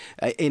in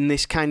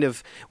this kind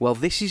of, well,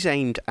 this is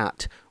aimed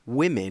at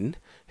women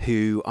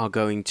who are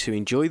going to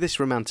enjoy this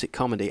romantic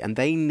comedy, and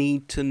they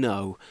need to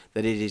know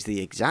that it is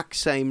the exact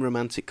same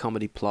romantic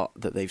comedy plot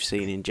that they've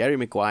seen in Jerry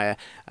Maguire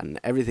and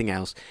everything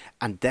else,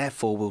 and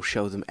therefore we'll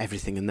show them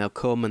everything, and they'll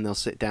come and they'll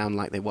sit down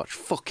like they watch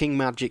fucking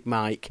Magic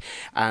Mike,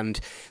 and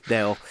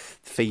they'll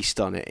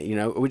feast on it,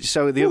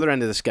 so at the other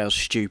end of the scale,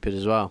 stupid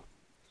as well.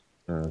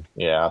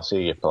 Yeah, I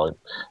see your point.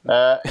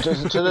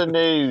 To the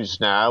news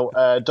now.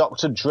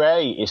 Dr.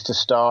 Dre is to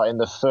star in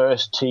the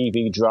first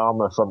TV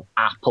drama from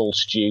Apple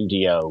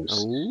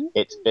Studios. Ooh.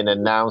 It's been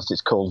announced. It's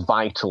called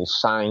Vital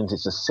Signs.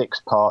 It's a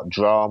 6-part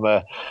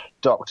drama.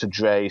 Dr.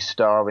 Dre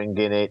starring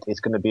in it. It's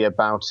going to be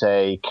about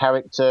a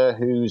character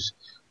who's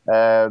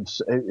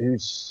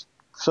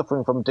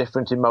suffering from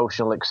different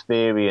emotional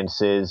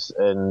experiences,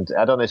 and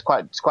I don't know, it's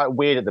quite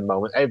weird at the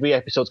moment. Every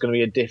episode's going to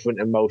be a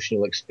different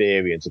emotional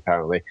experience,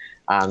 apparently,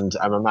 and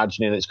I'm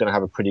imagining it's going to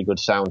have a pretty good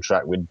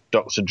soundtrack with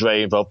Dr.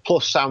 Dre involved,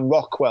 plus Sam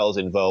Rockwell's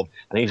involved,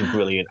 and he's a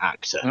brilliant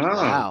actor. Oh.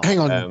 Wow. Hang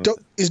on,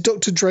 is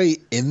Dr. Dre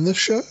in the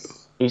show?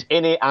 He's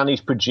in it and he's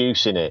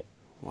producing it.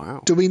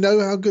 Wow. Do we know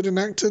how good an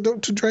actor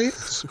Dr. Dre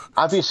is?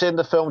 Have you seen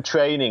the film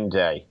Training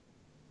Day?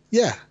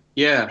 Yeah.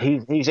 Yeah,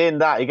 he's in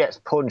that. He gets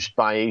punched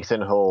by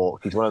Ethan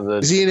Hawke. He's one of the.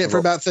 Is he in it for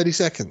about 30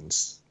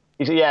 seconds?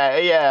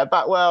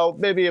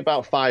 Maybe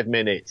about 5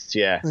 minutes.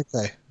 Yeah.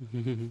 Okay.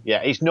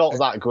 Yeah, he's not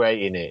that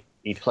great in it.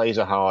 He plays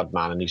a hard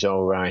man, and he's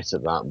all right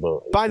at that.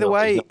 But by the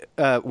way,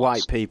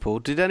 white people,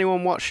 did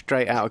anyone watch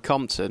Straight Outta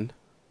Compton?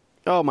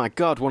 Oh my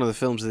God, one of the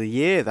films of the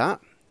year.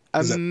 That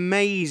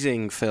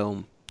amazing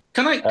film.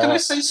 Can I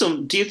say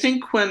something? Do you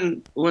think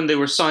when they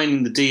were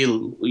signing the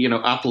deal,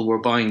 Apple were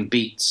buying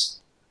Beats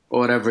or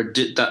whatever,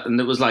 did that,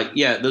 and it was like,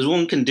 yeah, there's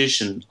one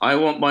condition: I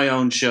want my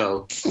own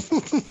show.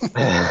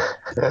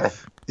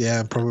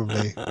 Yeah,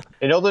 probably.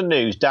 In other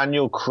news,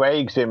 Daniel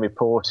Craig's been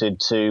reported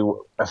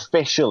to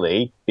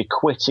officially be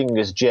quitting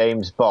as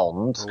James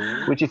Bond,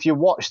 which, if you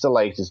watch the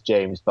latest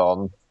James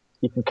Bond,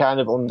 you can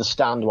kind of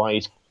understand why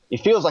he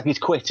feels like he's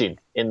quitting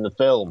in the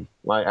film.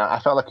 Like, I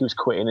felt like he was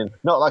quitting,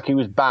 not like he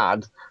was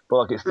bad, but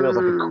like it feels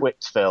like a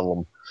quit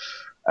film.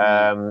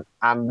 And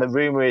the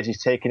rumour is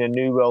he's taking a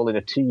new role in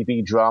a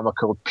TV drama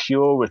called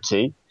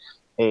Purity.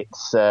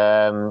 It's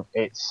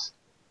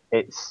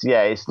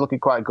it's looking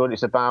quite good.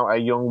 It's about a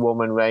young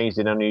woman raised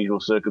in unusual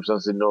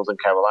circumstances in Northern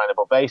Carolina.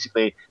 But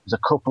basically, there's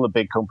a couple of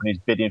big companies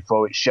bidding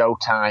for it.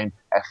 Showtime,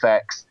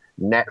 FX,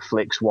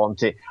 Netflix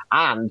want it.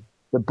 And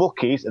the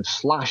bookies have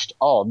slashed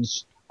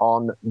odds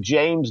on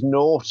James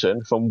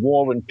Norton from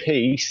War and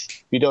Peace.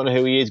 If you don't know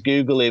who he is,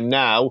 Google him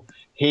now.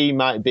 He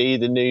might be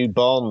the new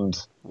Bond.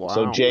 Wow.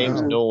 So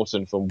James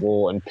Norton from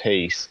War and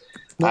Peace.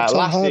 Not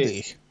Tom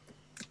Hardy?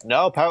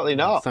 No, apparently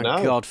not. Thank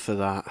God for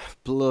that.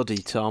 Bloody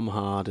Tom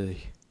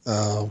Hardy.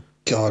 Oh,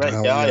 God,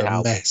 how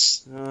a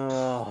mess.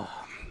 Oh,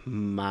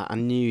 Matt, I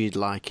knew you'd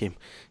like him.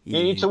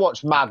 You need to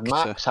watch Mad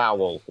Max,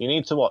 Howell. You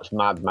need to watch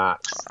Mad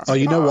Max. Oh,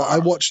 you know what?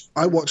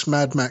 I watched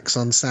Mad Max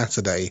on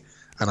Saturday,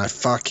 and I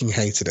fucking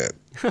hated it.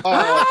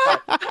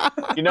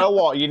 You know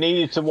what? You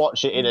needed to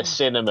watch it in a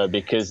cinema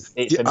because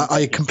it's...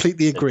 I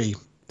completely agree.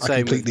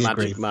 Same with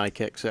Magic Mike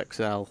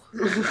XXL.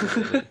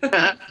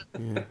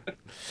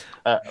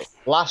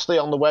 Lastly,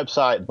 on the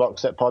website,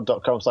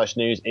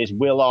 boxsetpod.com/news, is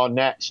Will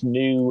Arnett's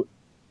new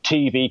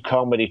TV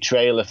comedy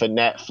trailer for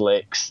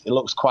Netflix. It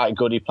looks quite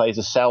good. He plays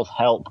a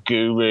self-help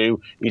guru.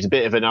 He's a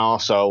bit of an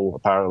arsehole,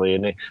 apparently,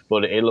 isn't he?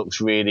 But it looks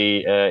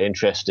really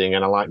interesting,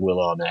 and I like Will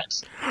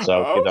Arnett.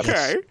 So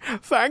okay.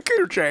 Thank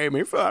you,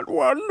 Jamie, for that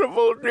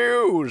wonderful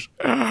news.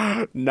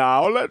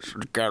 Now let's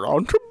get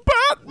on to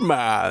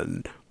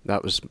Batman.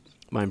 That was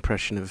my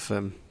impression of...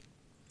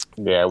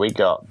 yeah, we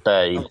got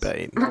Bane.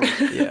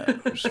 Yeah,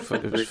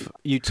 it was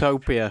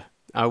Utopia.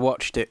 I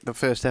watched it, the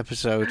first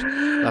episode,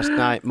 last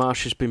night.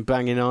 Marsha's been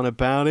banging on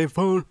about it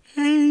for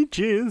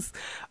ages.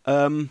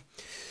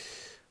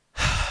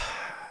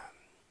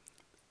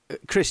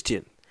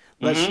 Christian,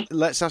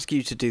 let's ask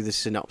you to do the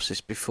synopsis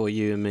before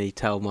you and me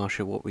tell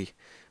Marsha what we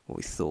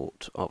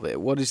thought of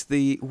it. What is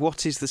the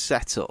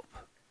setup?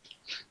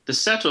 The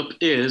setup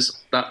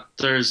is that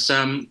there's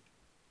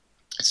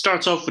it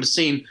starts off with a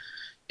scene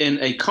in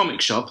a comic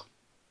shop,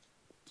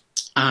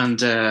 and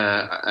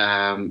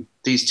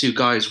these two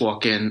guys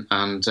walk in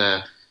and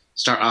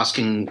start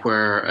asking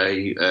where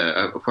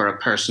a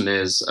person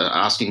is,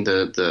 asking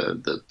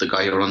the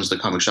guy who runs the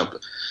comic shop.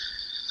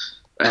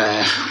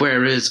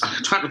 Where is... I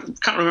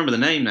can't remember the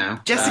name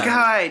now. Jessica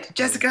Hyde.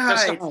 Jessica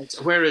Hyde.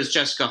 Where is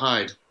Jessica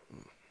Hyde?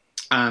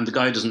 And the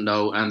guy doesn't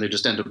know, and they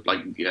just end up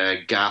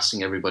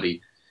gassing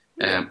everybody.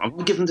 I'm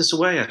not giving this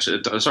away,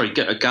 actually. Sorry,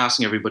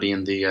 gassing everybody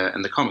in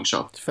the comic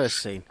shop. First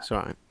scene. It's all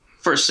right.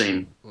 First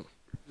scene.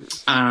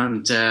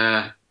 And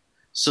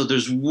so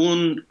there's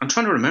one... I'm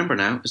trying to remember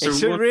now.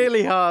 It's a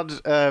really hard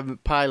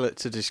pilot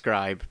to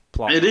describe.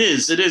 Plot. It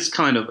is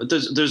kind of.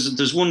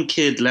 There's one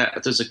kid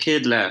left. There's a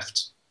kid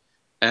left.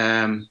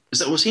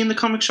 Was he in the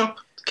comic shop?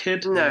 The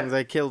kid? No.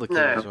 They killed the kid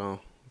as well.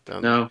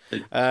 No.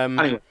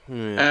 Anyway.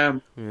 Yeah.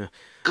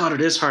 God,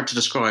 it is hard to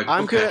describe.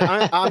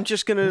 I'm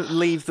just going to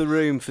leave the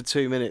room for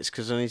 2 minutes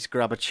because I need to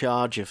grab a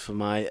charger for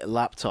my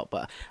laptop.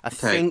 But I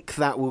think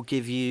that will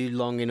give you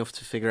long enough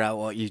to figure out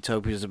what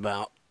Utopia's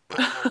about.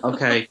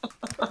 Okay.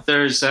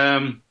 There's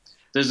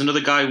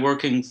another guy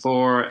working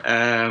for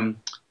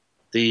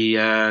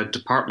the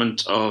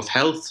Department of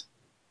Health.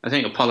 I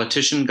think a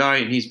politician guy,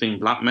 and he's being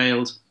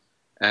blackmailed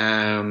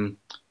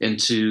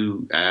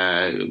into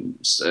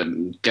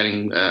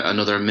getting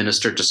another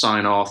minister to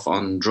sign off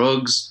on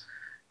drugs.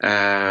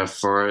 To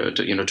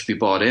be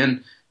bought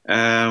in.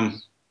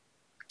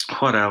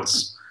 What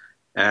else?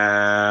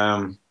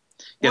 Can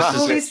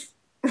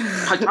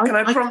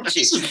I prompt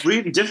you? This is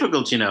really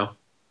difficult,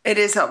 It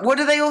is. What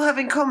do they all have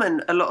in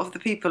common? A lot of the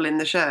people in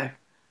the show.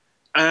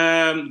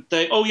 And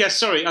they're all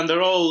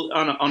they're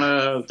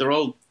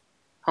all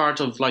part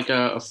of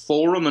a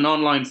forum, an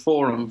online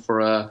forum for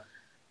a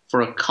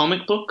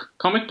comic book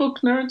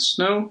nerds.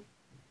 No.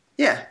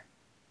 Yeah.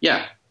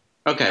 Yeah.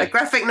 Okay. A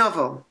graphic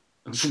novel.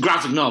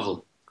 Graphic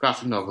novel.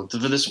 For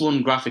this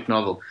one graphic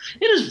novel,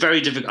 it is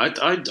very difficult.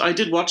 I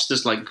did watch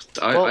this. I'll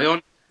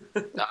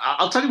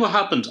tell you what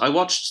happened. I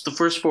watched the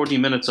first 40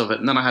 minutes of it,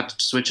 and then I had to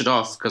switch it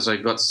off because I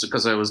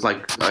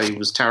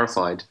was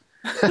terrified.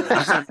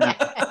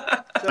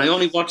 I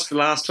only watched the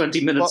last 20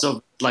 minutes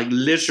of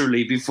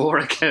literally before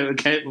I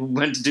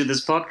went to do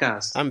this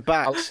podcast. I'm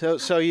back.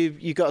 So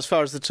you got as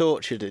far as the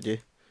torture, did you?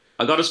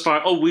 I got as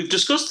far. Oh, we've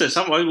discussed this,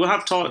 haven't we? We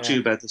have talked to you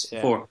about this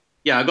before.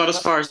 Yeah, I got as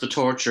far as the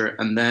torture,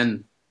 and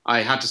then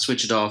I had to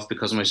switch it off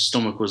because my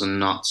stomach was in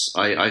knots.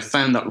 I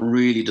found that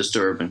really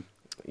disturbing.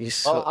 You're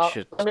such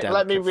a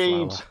let me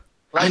read.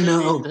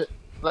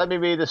 Let me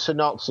read the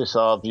synopsis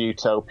of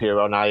Utopia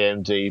on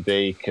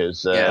IMDb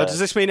because. Does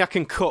this mean I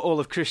can cut all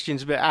of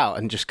Christian's bit out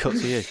and just cut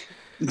to you?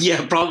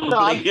 Yeah, probably. No,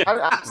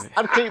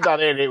 I'd keep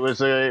that in. It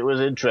was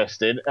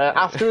interesting.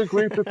 After a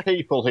group of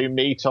people who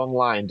meet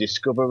online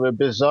discover a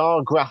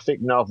bizarre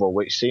graphic novel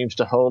which seems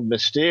to hold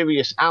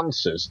mysterious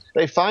answers,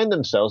 they find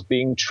themselves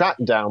being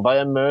tracked down by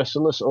a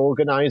merciless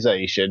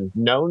organisation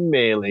known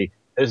merely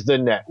as the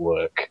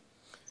Network.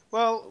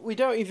 Well, we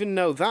don't even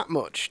know that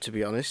much, to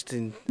be honest.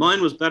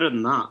 Mine was better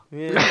than that.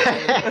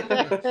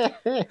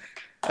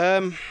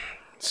 Yeah.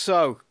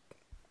 So,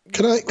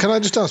 Can I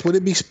just ask, would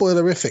it be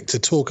spoilerific to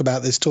talk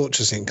about this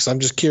torture scene? Because I'm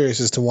just curious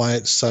as to why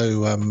it's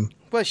so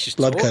well, it's just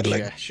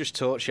blood-curdling. It's just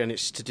torture, and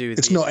it's to do with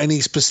It's not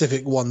any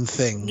specific one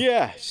thing.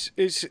 Yes,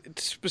 it's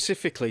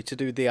specifically to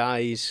do with the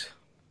eyes.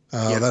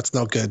 Oh, that's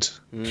not good.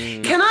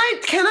 Can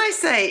I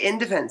say, in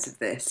defence of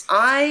this,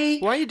 why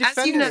are you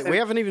defending it? We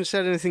haven't even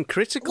said anything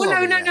critical.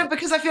 Well, no,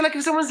 because I feel like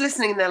if someone's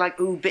listening and they're like,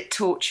 ooh, bit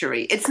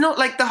torture-y, it's not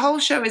like the whole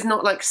show is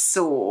not like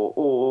Saw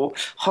or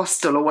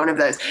Hostel or one of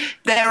those.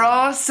 There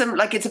are some,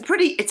 like, it's a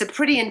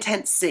pretty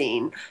intense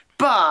scene,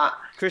 but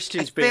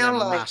Christian's been a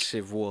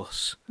massive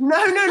wuss. No,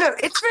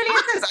 it's really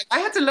intense. I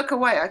had to look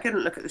away. I couldn't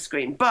look at the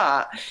screen,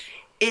 but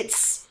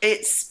it's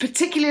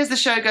particularly as the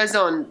show goes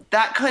on,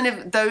 that kind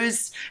of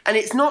those, and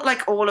it's not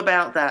like all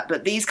about that,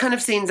 but these kind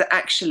of scenes are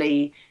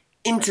actually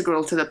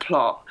integral to the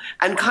plot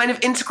and kind of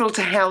integral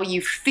to how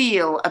you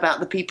feel about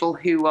the people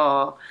who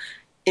are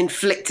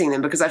inflicting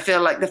them, because I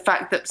feel like the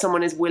fact that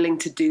someone is willing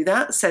to do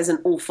that says an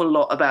awful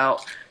lot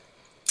about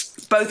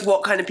both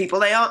what kind of people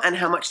they are and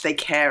how much they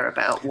care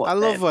about what. I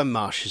love when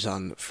Marsha's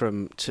on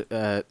from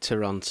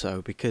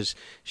Toronto, because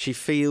she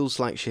feels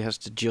like she has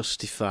to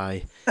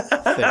justify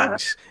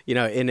things, you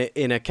know,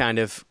 in a kind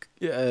of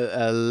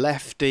a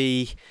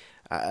lefty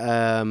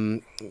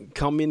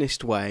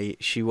communist way.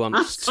 She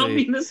wants to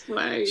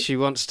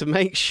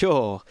make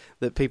sure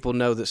that people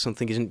know that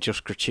something isn't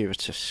just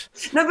gratuitous.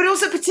 No, but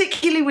also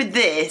particularly with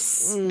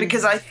this,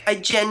 because I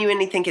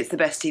genuinely think it's the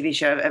best TV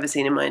show I've ever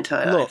seen in my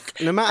entire life.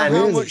 No matter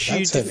how much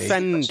you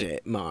defend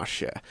it,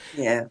 Marsha,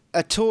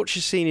 a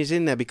torture scene is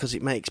in there because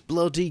it makes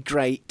bloody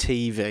great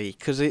TV,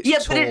 because it's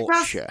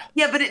torture.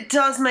 But it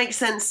does make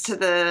sense to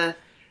the...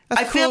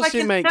 Of course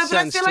it makes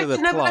sense to the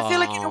plot. But I feel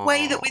like in a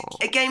way that with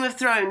a Game of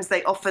Thrones,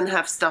 they often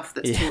have stuff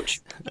that's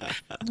torture.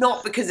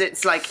 Not because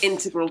it's like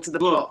integral to the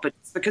plot, but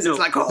because it's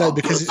like... No,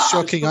 because it's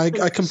shocking.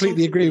 I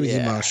completely agree with you,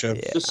 Marsha.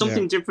 Yeah. There's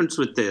something different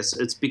with this.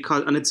 It's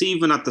because, and it's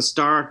even at the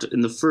start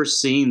in the first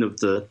scene of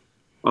the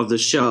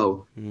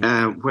show,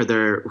 where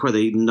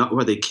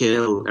they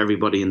kill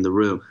everybody in the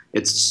room.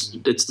 It's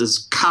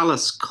this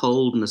callous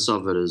coldness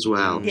of it as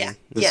well.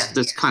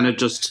 This kind of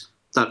just...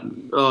 that's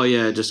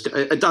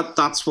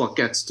what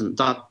gets them.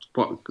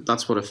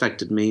 That's what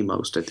affected me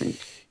most, I think.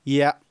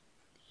 Yeah.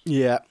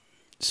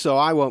 So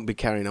I won't be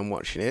carrying on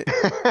watching it.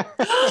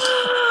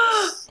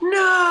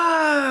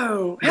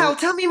 No. Hal,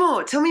 tell me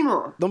more.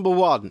 Number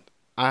one,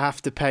 I have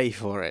to pay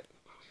for it.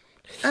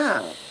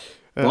 Oh.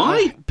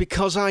 Why?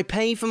 Because I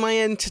pay for my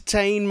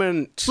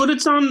entertainment. But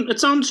it's on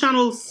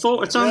Channel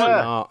 4. It's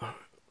on.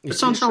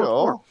 It's on Channel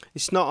 4.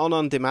 It's not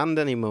on demand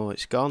anymore.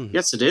 It's gone.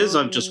 Yes, it is.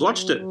 I've just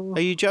watched it. Are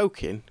you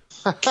joking?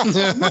 I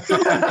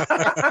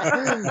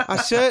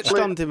searched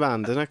on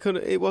demand and I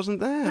couldn't. It wasn't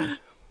there.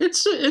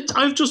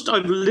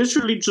 I've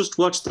literally just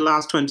watched the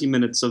last 20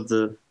 minutes of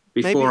the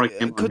before I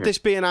came on. Could this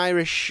be an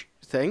Irish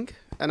thing?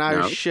 An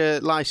Irish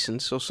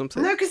license or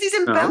something? No, because he's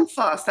in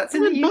Belfast. That's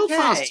in the UK.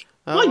 Belfast.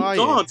 My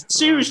God!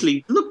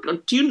 Seriously,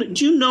 look. Do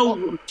you know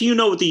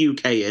what the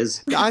UK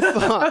is? I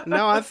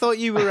thought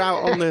you were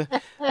out on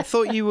the. I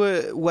thought you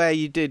were where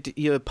you did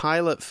your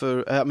pilot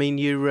for.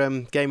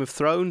 Your Game of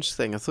Thrones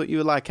thing. I thought you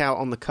were like out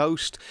on the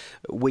coast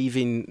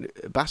weaving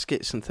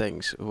baskets and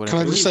things. Or whatever.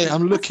 Can I just say,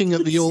 I'm looking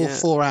at the All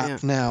 4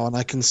 app now, and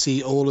I can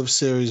see all of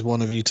Series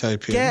 1 of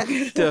Utopia.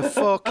 Get the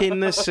fuck in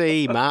the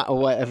sea, Matt, or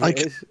whatever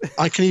it is.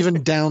 I can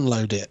even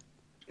download it.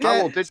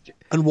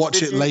 And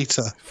watch it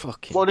later.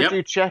 What did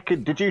you check?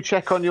 Did you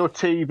check on your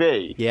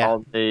TV? Yeah,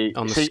 on the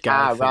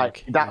Sky.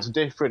 Right, that's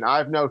different.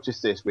 I've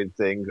noticed this with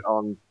things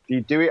on. If you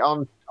do it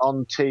on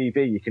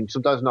TV, you can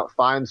sometimes not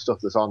find stuff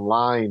that's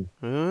online.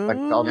 Like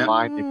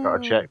online, you've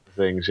got to check for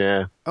things.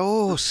 Yeah.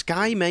 Oh,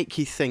 Sky make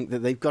you think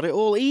that they've got it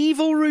all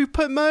evil.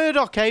 Rupert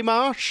Murdoch,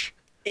 Marsh?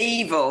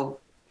 Evil.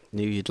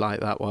 Knew you'd like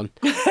that one.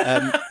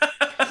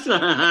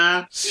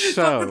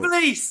 Fuck the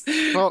police.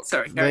 Fuck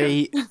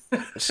the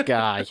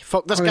Sky.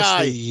 Fuck the Sky.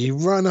 Honestly, you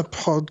run a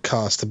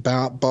podcast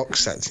about box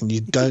sets and you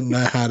don't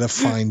know how to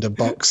find a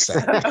box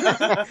set.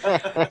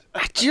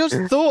 I just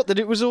thought that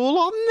it was all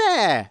on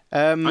there.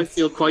 I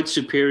feel quite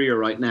superior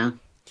right now.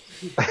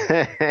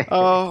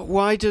 Oh,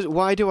 why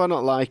do I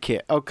not like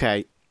it?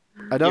 Okay,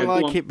 I don't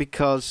like it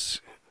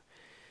because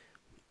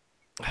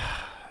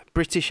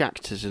British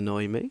actors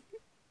annoy me.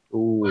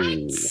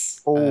 Ooh.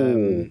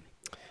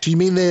 Do you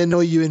mean they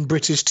annoy you in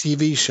British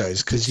TV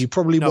shows? Because you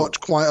probably watch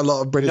quite a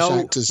lot of British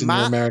actors in your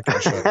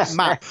American shows.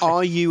 Matt,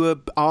 are you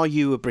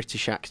a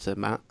British actor,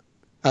 Matt?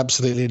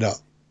 Absolutely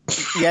not.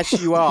 Yes,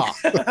 you are.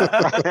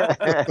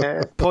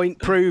 Point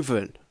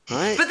proven.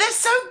 Right? But they're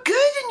so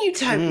good in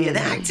Utopia. The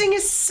acting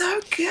is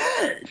so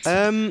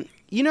good.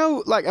 You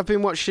know, like I've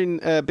been watching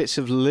bits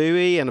of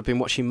Louis and I've been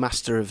watching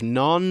Master of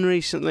None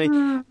recently.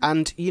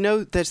 And, you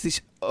know, there's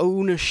this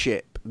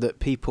ownership that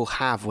people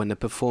have when they're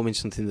performing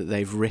something that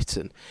they've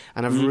written.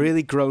 And I've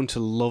really grown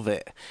to love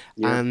it.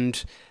 Yeah.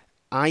 And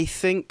I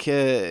think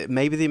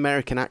maybe the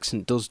American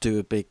accent does do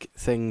a big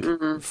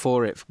thing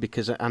for it,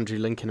 because Andrew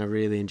Lincoln, I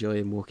really enjoy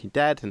in Walking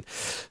Dead and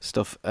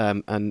stuff.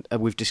 And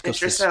we've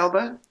discussed Idris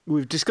Elba.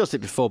 We've discussed it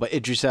before, but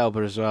Idris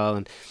Elba as well.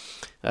 And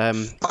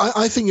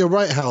I think you're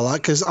right, Hal,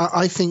 because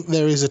I think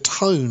there is a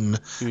tone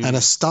and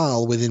a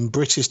style within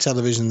British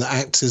television that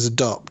actors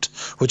adopt,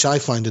 which I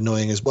find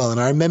annoying as well. And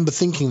I remember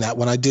thinking that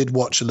when I did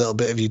watch a little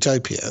bit of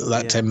Utopia,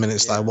 10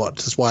 minutes that I watched.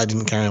 That's why I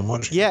didn't carry on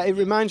watching. Yeah, it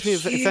reminds me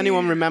of, if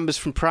anyone remembers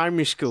from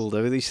primary school,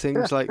 there were these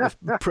things like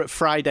the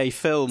Friday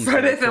films.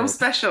 Friday film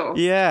special.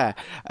 Yeah,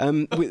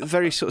 with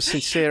very sort of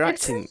sincere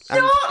acting. It's not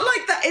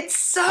like that. It's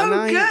so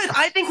good.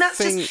 I think that's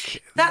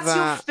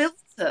your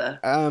filter.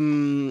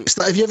 It's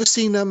like, have you ever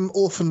seen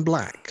Orphan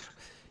Black?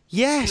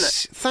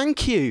 Yes,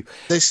 thank you.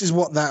 This is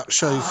what that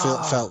show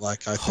felt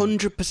like, I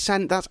think.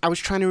 100%. I was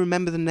trying to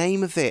remember the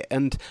name of it,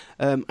 and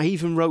I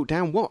even wrote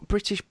down what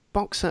British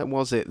box set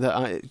was it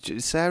that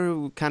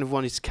Sarah kind of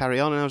wanted to carry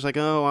on, and I was like,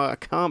 oh, I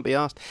can't be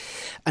asked.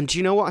 And do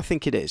you know what I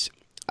think it is?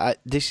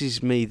 This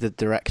is me, the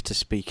director,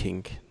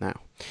 speaking now.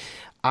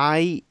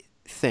 I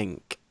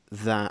think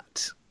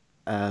that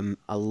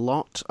a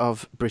lot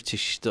of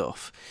British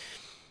stuff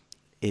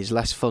is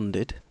less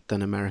funded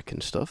than American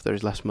stuff. There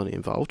is less money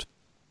involved.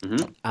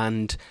 Mm-hmm.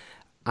 And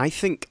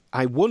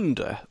I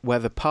wonder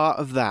whether part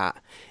of that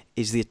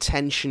is the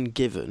attention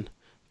given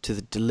to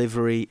the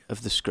delivery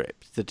of the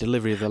script, the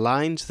delivery of the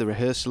lines, the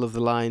rehearsal of the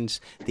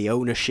lines, the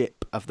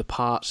ownership of the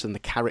parts and the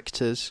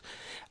characters.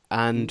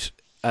 And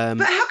but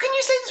how can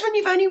you say this when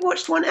you've only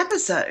watched one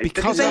episode?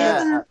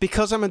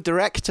 Because I'm a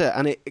director,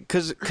 and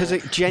because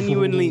it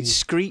genuinely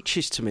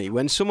screeches to me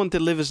when someone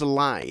delivers a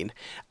line,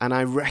 and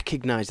I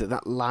recognise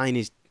that line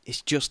is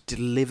just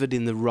delivered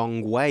in the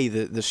wrong way.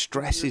 The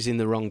stress is in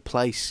the wrong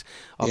place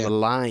of the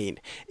line.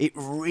 It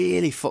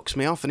really fucks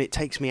me off, and it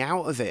takes me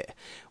out of it.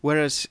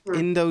 Whereas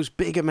in those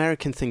big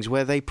American things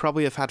where they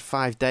probably have had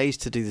 5 days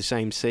to do the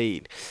same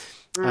scene,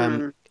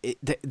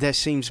 there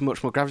seems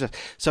much more gravitas.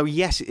 So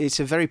yes,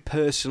 it's a very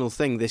personal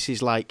thing. This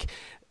is like,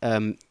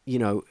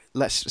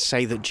 let's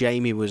say that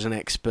Jamie was an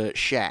expert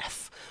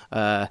chef,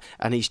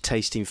 and he's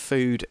tasting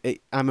food.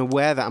 I'm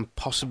aware that I'm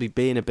possibly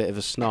being a bit of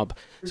a snob,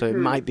 so it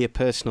might be a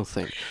personal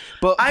thing.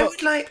 But I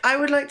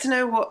would like to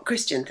know what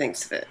Christian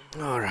thinks of it.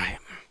 All right.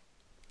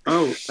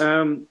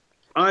 The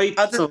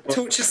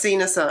torture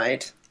scene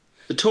aside.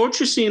 The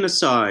torture scene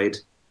aside,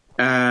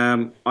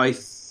 I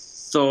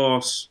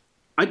thought.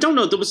 I don't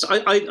know. There was.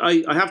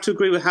 I have to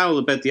agree with Hal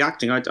about the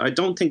acting. I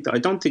don't think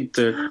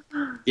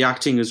the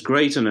acting is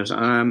great in it.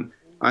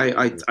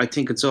 I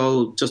think it's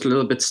all just a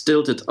little bit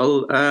stilted.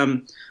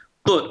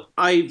 But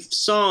I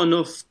saw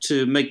enough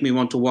to make me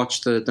want to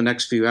watch the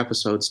next few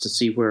episodes to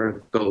see where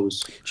it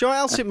goes. Do you know what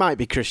else it might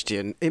be,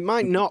 Christian? It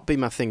might not be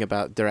my thing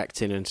about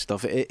directing and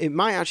stuff. It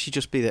might actually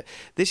just be that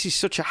this is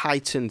such a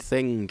heightened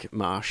thing,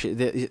 Marsh.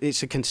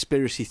 It's a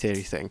conspiracy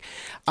theory thing.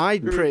 I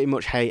pretty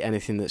much hate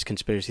anything that's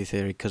conspiracy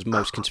theory because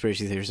most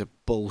conspiracy theories are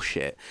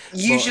bullshit.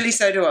 Usually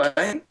so do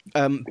I.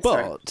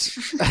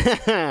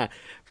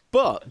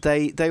 But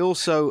they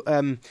also...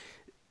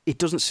 it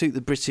doesn't suit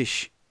the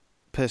British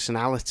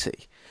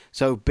personality.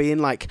 So being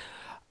like,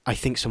 I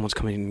think someone's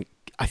coming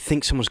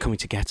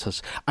to get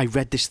us. I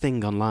read this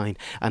thing online,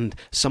 and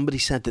somebody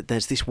said that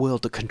there's this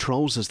world that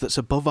controls us that's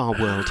above our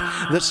world,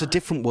 that's a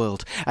different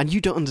world, and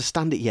you don't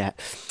understand it yet.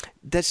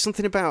 There's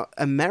something about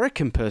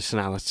American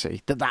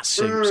personality that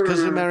suits,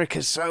 because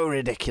America's so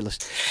ridiculous.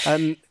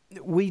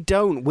 We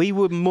don't. We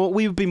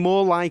would be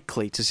more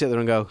likely to sit there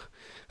and go,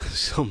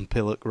 some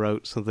pillock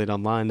wrote something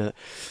online that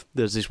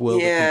there's this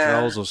world that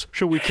controls us.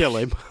 Shall we kill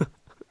him?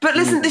 But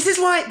listen, this is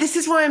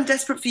why I'm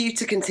desperate for you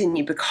to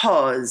continue,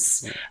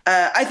 because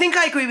I think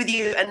I agree with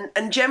you.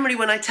 And generally,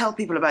 when I tell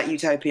people about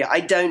Utopia, I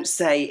don't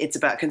say it's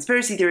about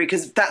conspiracy theory,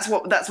 because that's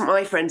what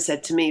my friend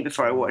said to me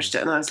before I watched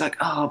it, and I was like,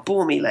 "Oh,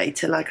 bore me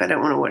later. Like, I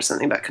don't want to watch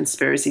something about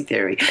conspiracy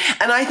theory."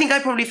 And I think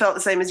I probably felt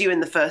the same as you in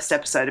the first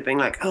episode of being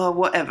like, "Oh,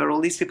 whatever. All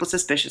these people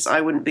suspicious.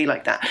 I wouldn't be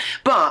like that."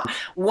 But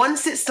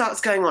once it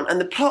starts going on, and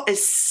the plot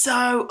is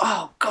so,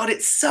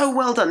 it's so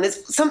well done.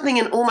 There's something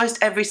in almost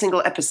every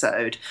single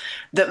episode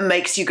that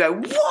makes you go,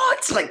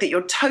 what? Like, that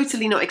you're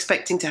totally not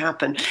expecting to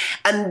happen.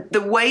 And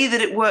the way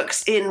that it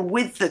works in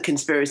with the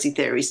conspiracy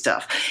theory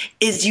stuff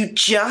is you're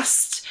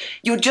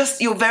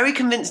very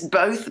convinced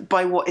both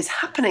by what is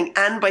happening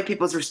and by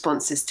people's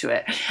responses to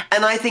it.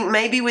 And I think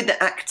maybe with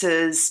the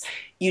actors,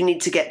 you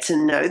need to get to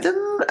know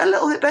them a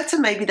little bit better.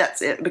 Maybe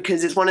that's it,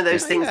 because it's one of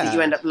those things that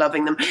you end up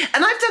loving them.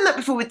 And I've done that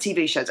before with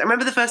TV shows. I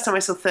remember the first time I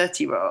saw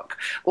 30 Rock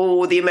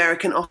or The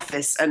American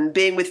Office, and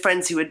being with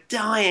friends who were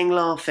dying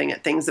laughing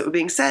at things that were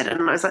being said.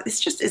 And I was like, this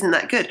just isn't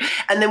that good.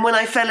 And then when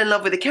I fell in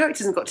love with the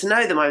characters and got to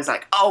know them, I was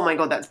like, oh my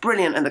God, that's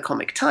brilliant. And the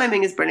comic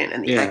timing is brilliant,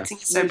 and the acting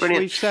is so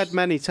brilliant. We've said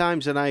many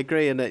times, and I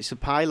agree, and it's a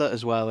pilot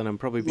as well, and I'm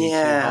probably being too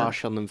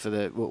harsh on them for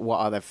what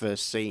are their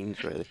first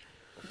scenes, really.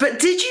 But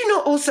did you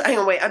not also... Hang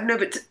on, wait.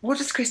 But what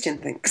does Christian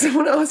think? Because I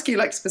want to ask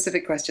you,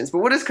 specific questions. But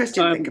what does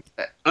Christian think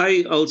about it?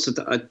 I also...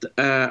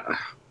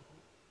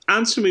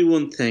 answer me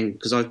one thing,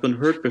 because I've been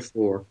hurt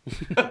before.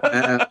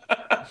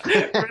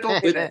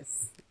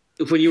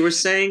 When you were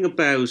saying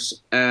about,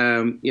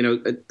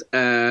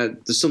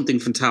 there's something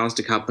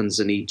fantastic happens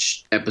in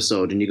each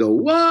episode, and you go,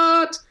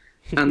 what?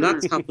 And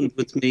that's happened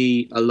with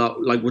me a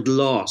lot, like with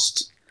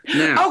Lost.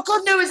 Now, Oh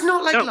God, no! It's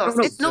not like Lost.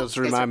 No. It's not. It does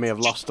remind me of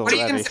Lost What are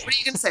already. you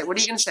going to say? What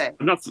are you going to say?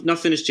 I'm not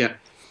finished yet.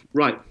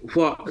 Right.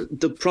 What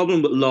the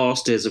problem with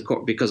Lost is, of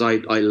course, because I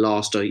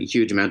lost a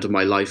huge amount of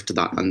my life to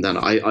that, and then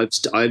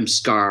I'm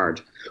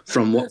scarred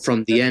from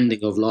the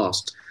ending of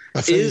Lost.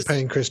 I feel your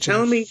pain, Christian.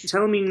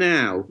 Tell me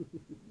now.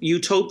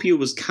 Utopia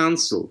was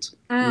cancelled.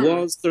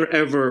 Was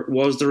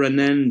there an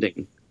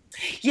ending?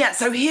 Yeah,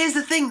 so here's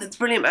the thing that's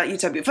brilliant about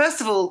Utopia. First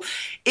of all,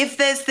 if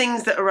there's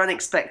things that are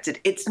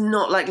unexpected, it's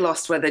not like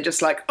Lost where they're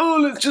just like, oh,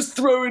 let's just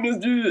throw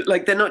in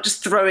like they're not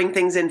just throwing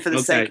things in for the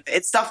sake of it.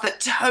 It's stuff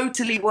that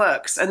totally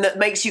works and that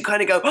makes you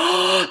kind of go,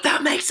 oh,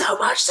 that makes so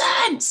much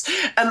sense.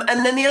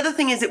 And then the other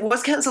thing is it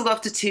was cancelled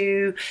after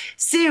 2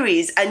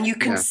 series, and you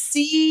can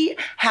see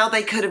how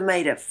they could have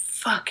made a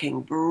fucking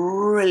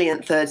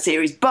brilliant 3rd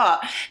series,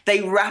 but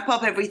they wrap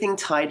up everything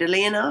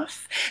tidily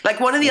enough.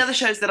 Like one of the other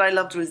shows that I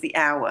loved was The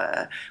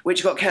Hour,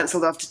 which got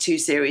cancelled after 2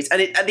 series,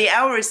 and The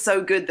Hour is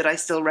so good that I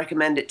still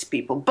recommend it to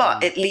people,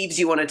 but it leaves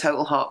you on a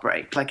total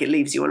heartbreak. Like it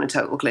leaves you on a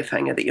total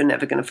cliffhanger that you're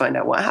never going to find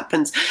out what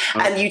happens.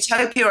 And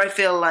Utopia, I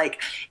feel like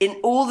in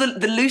all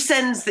the loose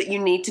ends that you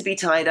need to be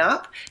tied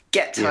up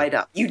get tied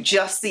up. You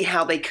just see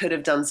how they could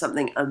have done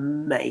something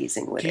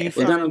amazing with it.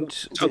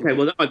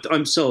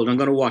 I'm sold. I'm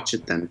going to watch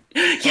it then.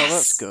 Yes. Oh,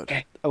 that's good.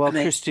 Okay. Well,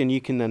 Christian,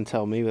 you can then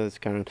tell me whether it's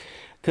Karen.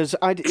 Because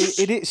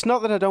it's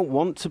not that I don't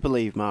want to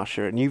believe,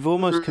 Marsha, and you've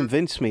almost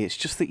convinced me. It's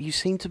just that you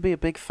seem to be a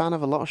big fan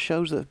of a lot of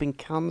shows that have been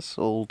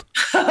cancelled.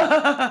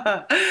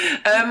 No,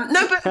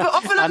 but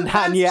often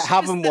and yet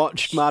haven't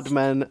watched Mad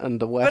Men and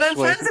The West Wing.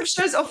 But I'm fans of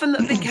shows often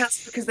that have been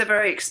cancelled because they're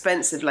very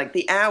expensive. Like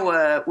The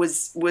Hour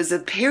was a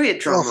period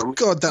drama. Oh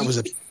God, that was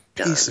a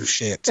piece of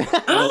shit.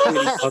 The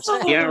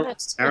Hour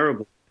was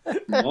terrible.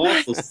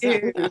 Awful.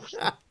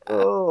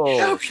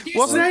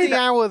 Wasn't The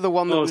Hour the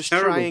one that was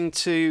terrible. trying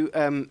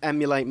to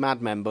emulate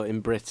Mad Men, but in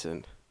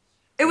Britain?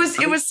 It was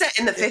set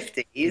in the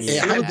 50s.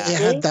 It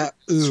had that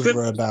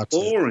oeuvre about it.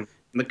 Boring.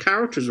 And the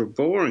characters were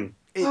boring.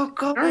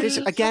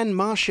 Again,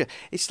 Marsha,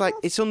 it's like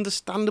it's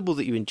understandable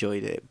that you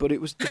enjoyed it, but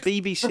it was the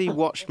BBC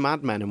watched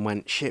Mad Men and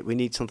went, shit, we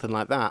need something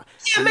like that.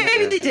 Yeah,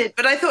 maybe they did,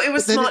 but I thought it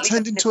was Then smartly it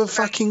turned into a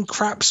fucking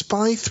crap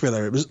spy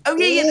thriller. It was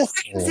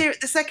The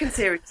second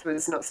series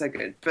was not so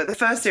good, but the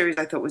first series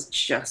I thought was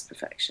just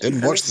perfection.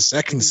 Didn't watch the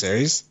second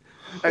series.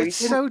 It's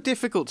so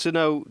difficult to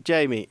know,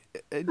 Jamie.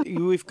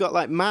 We've got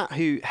like Matt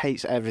who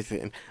hates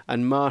everything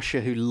and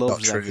Marsha who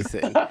loves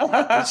everything.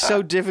 It's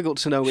so difficult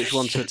to know which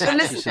one to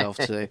attach yourself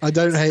to. I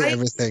don't hate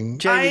everything.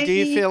 Jamie, do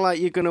you feel like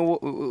you're going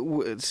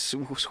to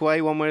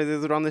sway one way or the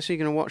other on this? Are you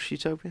going to watch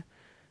Utopia?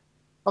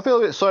 I feel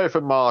a bit sorry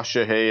for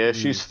Marsha here.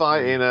 She's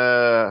fighting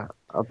a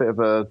bit of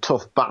a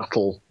tough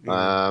battle,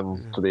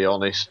 to be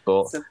honest.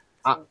 But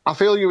I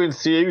feel your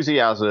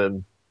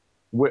enthusiasm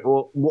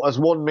has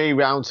won me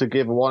round to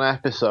give 1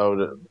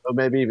 episode, or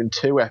maybe even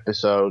 2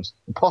 episodes,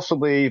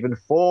 possibly even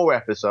 4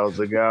 episodes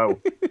ago.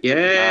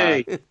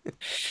 Yay!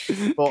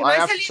 But I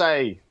have to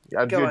say,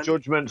 your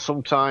judgment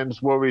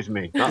sometimes worries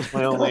me. That's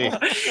my only...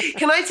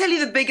 Can I tell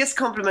you the biggest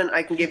compliment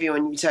I can give you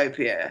on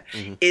Utopia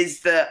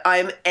is that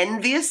I'm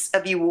envious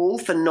of you all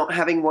for not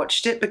having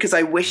watched it, because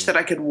I wish that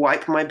I could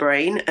wipe my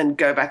brain and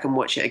go back and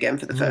watch it again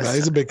for the first time. That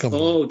is a big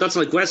compliment. Oh, that's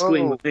like West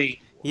Wing with me.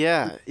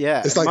 Yeah.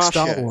 It's like Marsha,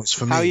 Star Wars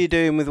for me. How are you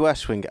doing with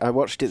West Wing? I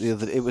watched it the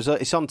other.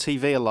 It's on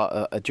TV a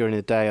lot during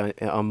the day.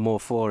 I'm more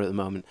for at the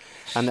moment,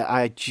 and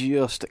I'd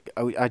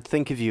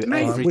think of you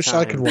every time. I wish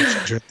I could watch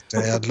it during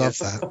the day. I'd love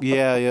that.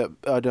 Yeah.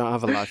 I don't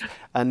have a life,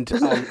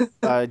 and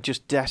I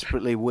just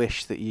desperately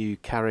wish that you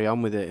carry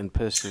on with it and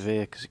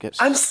persevere, because it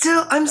gets. I'm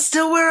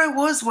still where I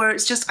was, where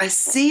it's just I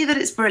see that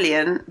it's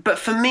brilliant, but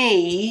for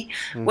me,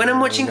 when I'm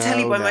watching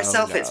telly by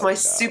myself, it's my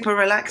super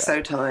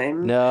relaxo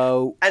time.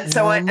 No, and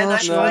so I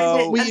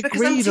find it. We And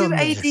because I'm agreed too on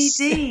ADD,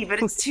 this.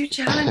 but it's too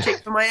challenging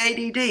for my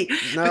ADD.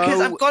 No,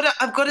 because I've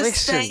got to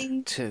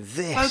listen stay. to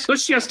this. But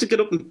she has to get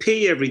up and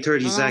pee every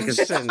 30 seconds.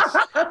 Nonsense.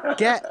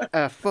 Get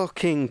a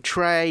fucking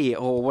tray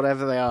or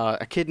whatever they are,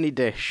 a kidney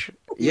dish.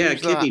 Yeah,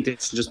 Use kidney that.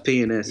 dish and just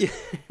pee in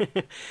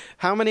it.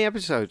 How many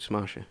episodes,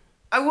 Marsha?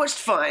 I watched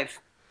 5.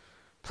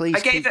 Please I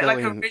gave keep it going.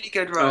 like a really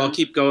good run. Oh,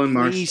 keep going,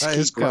 Marsh. Please That keep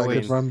is quite going.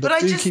 a good run, but But I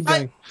do just- keep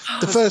going.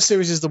 The first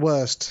series is the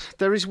worst.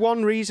 There is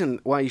one reason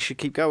why you should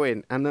keep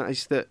going, and that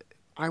is that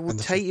I would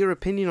take your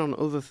opinion on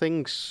other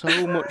things so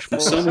much more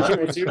So much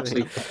more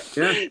seriously.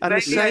 seriously. Yeah. And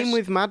the Maybe I same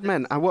with Mad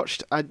Men.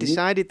 I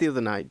decided the other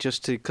night,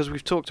 just to, because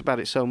we've talked about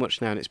it so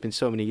much now and it's been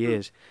so many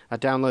years, I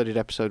downloaded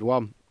episode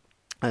 1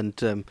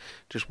 and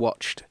just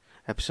watched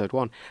episode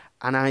 1.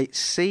 And I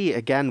see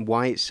again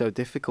why it's so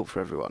difficult for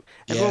everyone.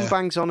 Everyone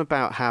bangs on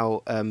about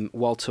how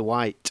Walter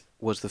White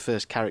was the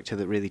first character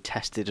that really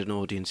tested an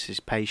audience's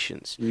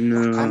patience. No.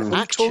 And What are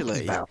you talking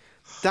actually, about?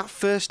 that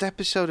first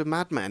episode of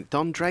Mad Men,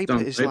 Don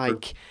Draper is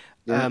like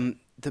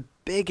the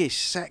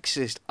biggest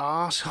sexist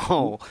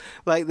arsehole.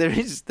 Like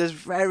there's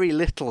very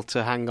little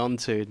to hang on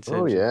to in terms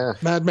Oh, yeah.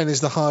 Mad Men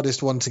is the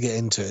hardest one to get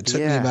into. It took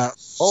me about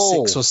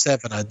 6 or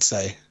 7, I'd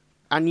say.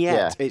 and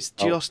yet it's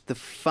just the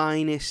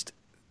finest,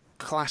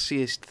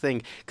 classiest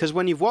thing. Because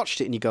when you've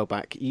watched it and you go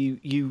back,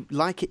 you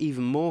like it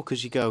even more,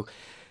 because you go,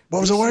 What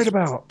was I worried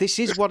about? This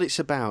is what it's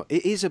about.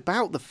 It is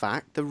about the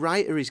fact the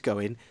writer is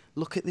going,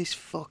 look at this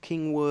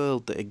fucking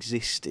world that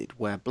existed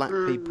where black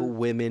people,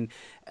 women,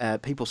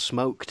 people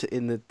smoked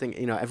in the thing,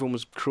 everyone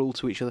was cruel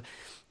to each other.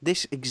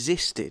 This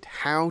existed.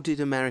 How did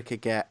America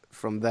get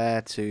from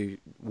there to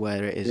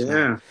where it is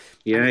now?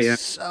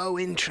 It's so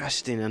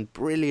interesting and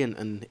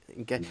brilliant.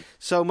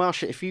 So,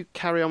 Marsha, if you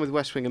carry on with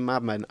West Wing and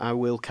Mad Men, I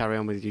will carry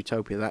on with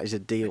Utopia. That is a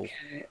deal.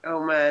 Okay.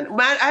 Oh, man.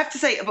 I have to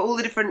say, of all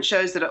the different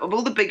shows of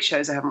all the big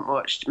shows I haven't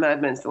watched,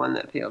 Mad Men's the one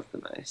that appeals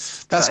the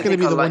most. That's going to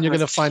be the one you're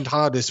going to find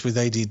hardest with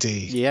ADD.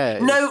 Yeah.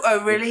 No,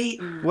 oh,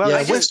 really? Well, yeah,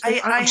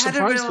 I'm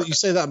surprised that you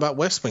say that about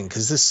West Wing,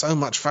 because there's so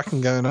much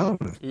fucking going on.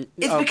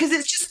 It's because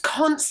it's just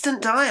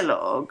constant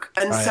dialogue,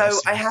 and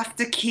I have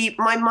to keep,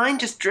 my mind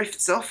just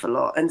drifts off a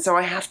lot, and so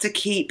I have to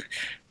keep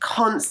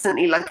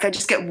constantly, I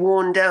just get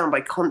worn down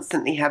by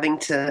constantly having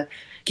to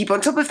keep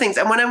on top of things.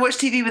 And when I watch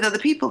TV with other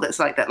people, that's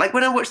like that. Like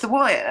when I watched The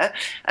Wire,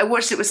 I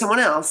watched it with someone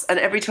else, and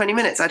every 20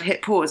 minits I'd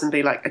hit pause and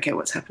be like, okay,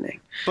 what's happening?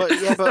 But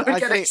I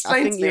think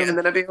to me, and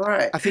then I'd be all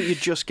right. I think you're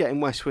just getting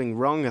West Wing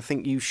wrong. I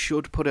think you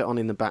should put it on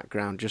in the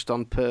background, just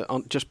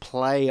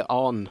play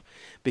on,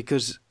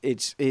 because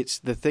it's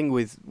the thing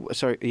with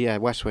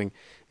West Wing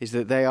is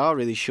that they are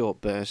really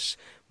short bursts,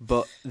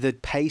 but the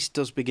pace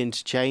does begin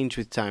to change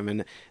with time,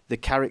 and the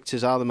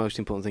characters are the most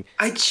important thing.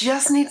 I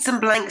just need some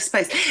blank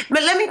space.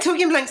 But let me talk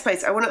in blank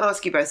space. I want to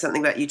ask you both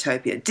something about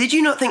Utopia. Did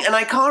you not think, and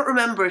I can't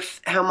remember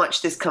how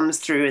much this comes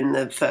through in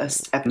the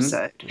first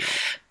episode,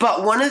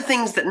 but one of the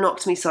things that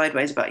knocked me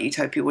sideways about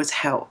Utopia was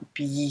how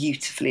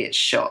beautifully it's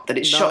shot, that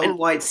it's shot in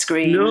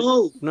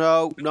widescreen.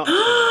 No, not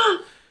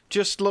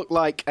just look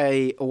like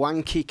a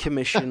wanky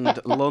commissioned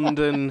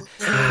London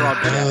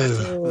project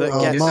that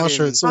gets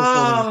Marsha, it's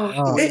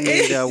all we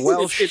need a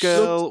Welsh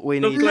girl. We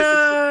need like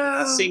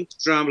a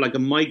synced drama, like a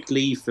Mike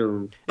Leigh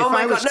film. If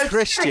I was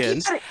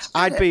Christian,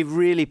 I'd be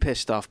really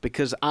pissed off,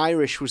 because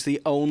Irish was the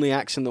only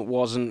accent that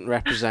wasn't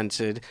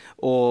represented,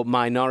 or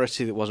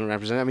minority that wasn't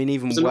represented. I mean,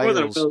 even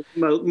Wales.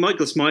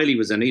 Michael Smiley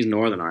was in. He's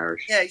Northern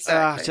Irish. Yeah,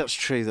 exactly.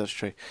 That's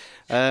true.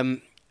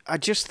 I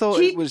just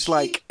thought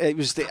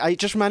it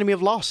just reminded me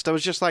of Lost. I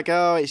was just like,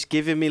 oh, it's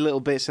giving me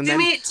little bits, and then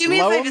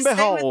lo and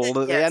behold,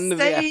 at the end of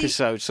the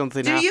episode,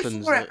 something happens. Do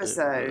you 4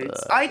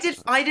 episodes? I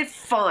did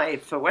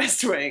 5 for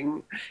West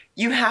Wing.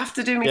 You have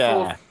to do me 4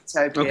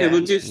 for Utopia. Okay,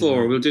 we'll do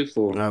 4. We'll do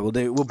 4. No, we'll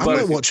do. I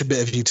might watch a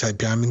bit of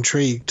Utopia. I'm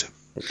intrigued.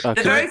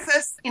 Okay. The very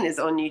first scene is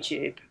on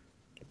YouTube.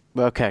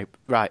 Okay,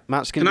 right.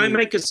 Matt's Can I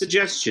make a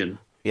suggestion?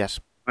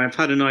 Yes. I've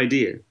had an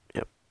idea.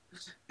 Yep.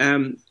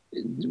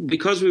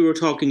 Because we were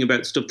talking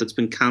about stuff that's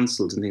been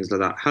cancelled and things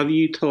like that, have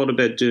you thought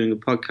about doing a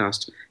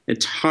podcast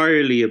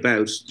entirely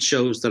about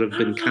shows that have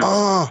been cancelled?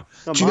 Oh,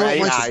 do you know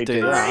what I could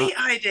do? Great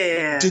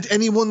idea. Did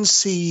anyone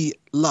see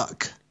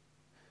Luck?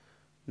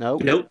 No.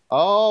 Nope.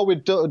 Oh,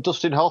 with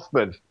Dustin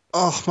Hoffman.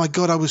 Oh my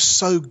God, I was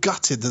so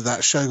gutted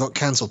that show got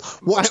cancelled.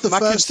 Watch the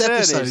first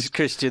episode, is,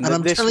 Christian, and that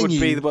I'm this telling would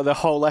be you, the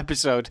whole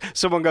episode.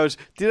 Someone goes,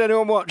 "Did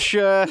anyone watch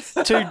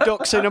Two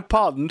Ducks in a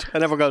Pond?"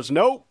 And everyone goes,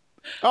 "Nope."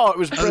 Oh, it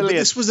was brilliant. But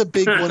this was a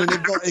big one, and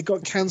it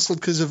got cancelled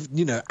because of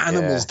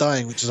animals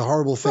dying, which is a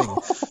horrible thing.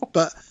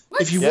 But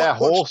if you watch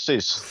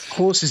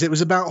horses, it was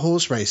about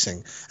horse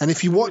racing. And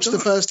if you watch the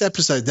first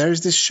episode, there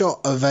is this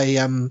shot of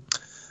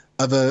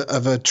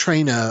a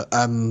trainer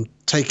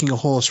taking a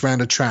horse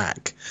around a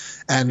track,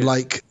 and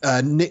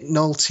Nick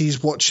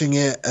Nolte's watching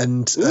it,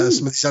 and some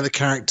of these other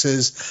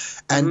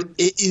characters, and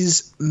it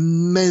is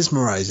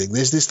mesmerizing.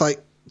 There's this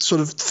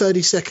sort of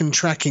 30-second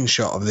tracking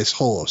shot of this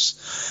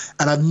horse,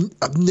 and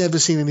I've never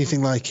seen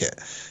anything like it,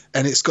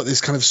 and it's got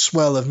this kind of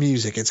swell of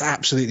music. It's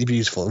absolutely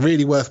beautiful,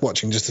 really worth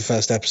watching. Just the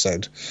first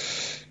episode.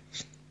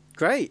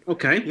 Great.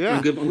 Okay, yeah.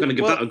 I'm going to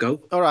give that a go.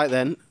 All right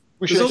then.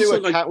 We should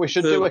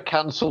do a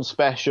cancelled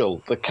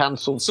special. The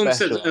cancelled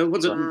Sunset, special.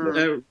 What's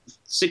it?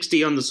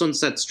 60 on the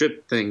Sunset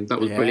Strip thing. That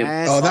was brilliant.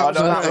 Oh,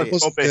 that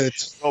wasn't good.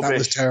 That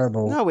was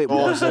terrible. No, it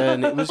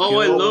wasn't. It was good.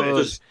 I loved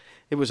it.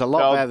 It was a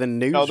lot better than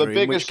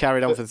Newsroom, which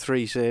carried on for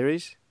 3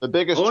 series. The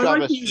biggest I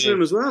like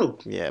Newsroom as well.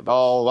 Yeah.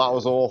 But, that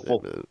was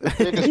awful.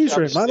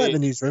 Newsroom. I like the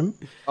Newsroom.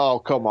 Oh,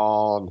 come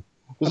on.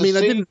 I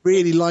didn't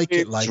really like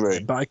it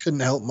but I couldn't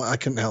help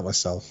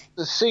myself.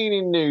 The scene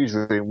in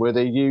Newsroom where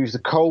they use the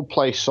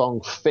Coldplay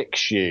song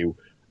 "Fix You,"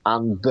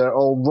 and they're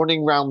all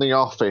running around the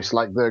office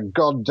like they're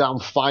goddamn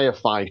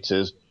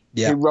firefighters,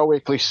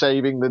 heroically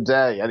saving the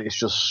day, and it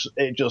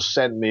just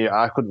sent me.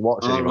 I couldn't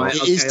watch it anymore. Right,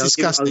 okay,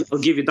 disgusting. I'll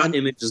give you that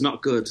image is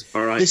not good.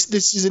 All right.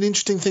 This is an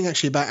interesting thing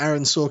actually about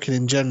Aaron Sorkin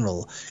in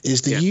general.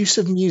 Is the use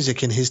of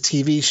music in his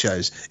TV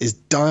shows is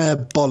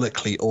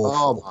diabolically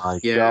awful. Oh my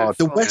God!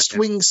 The West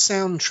Wing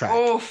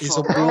soundtrack is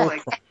a war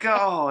crime.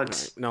 God!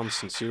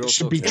 Nonsense. It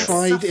should be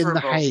tried in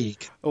The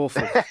Hague.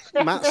 Awful.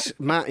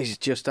 Matt is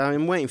just.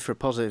 I'm waiting for a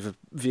positive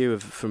view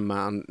from Matt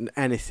on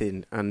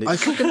anything, and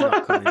it's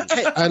not coming.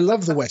 I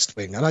love The West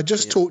Wing, and I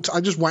just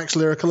waxed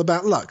lyrical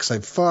about Luck, so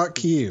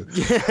fuck you.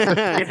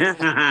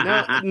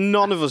 No,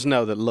 none of us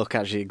know that Luck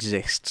actually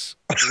exists.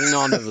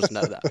 None of us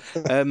know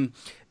that.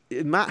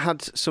 Matt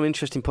had some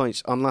interesting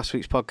points on last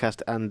week's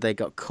podcast, and they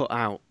got cut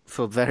out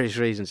for various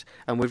reasons.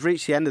 And we've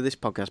reached the end of this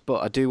podcast,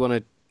 but I do want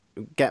to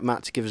get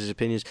Matt to give us his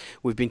opinions.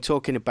 We've been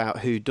talking about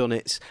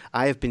whodunits.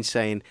 I have been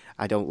saying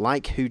I don't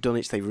like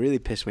whodunits. They really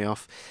piss me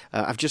off.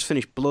 I've just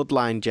finished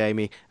Bloodline,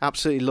 Jamie.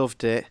 Absolutely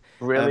loved it.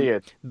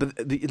 Brilliant. But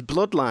the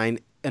Bloodline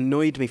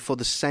annoyed me for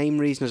the same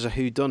reason as a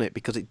whodunit,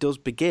 because it does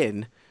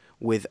begin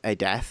with a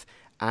death,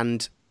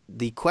 and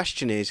the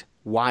question is,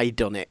 why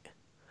done it?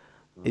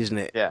 Isn't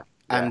it? Yeah.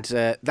 And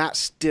that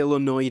still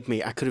annoyed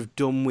me. I could have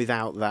done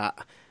without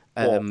that.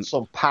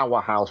 Some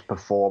powerhouse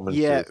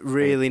performances. Yeah,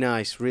 really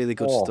nice, really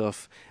good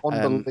stuff.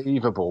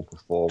 Unbelievable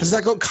performance. Has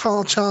that got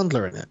Carl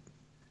Chandler in it?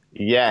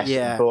 Yes,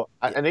 Yeah. but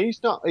and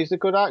he's a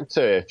good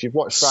actor. If you've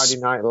watched Friday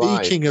Night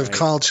Lights. Speaking of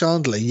Carl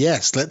Chandler,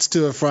 yes, let's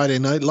do a Friday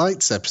Night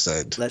Lights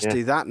episode. Let's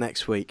do that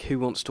next week. Who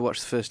wants to watch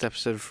the first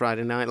episode of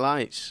Friday Night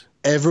Lights?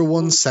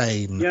 Everyone's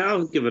sane. Yeah,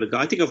 I'll give it a go.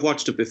 I think I've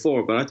watched it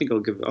before, but I think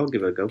I'll give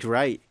it a go.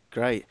 Great.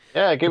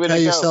 Yeah, give it a go. Prepare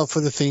yourself for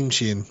the theme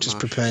tune. Just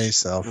prepare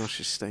yourself. Marsh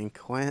is staying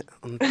quiet.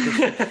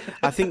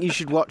 I think you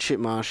should watch it,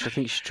 Marsh. I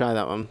think you should try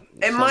that one.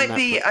 It might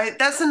be.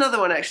 That's another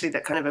one actually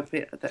that kind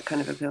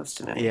of appeals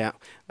to me. Yeah.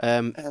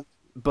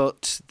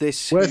 But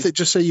this Worth it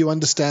just so you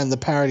understand the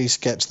parody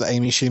sketch that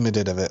Amy Schumer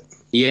did of it.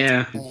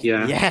 Yeah.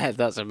 Yeah,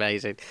 that's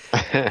amazing.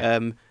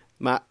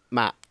 Matt,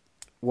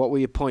 what were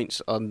your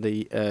points on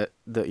the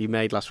that you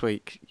made last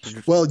week?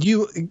 Well,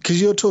 because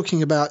you're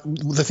talking about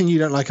the thing you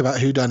don't like about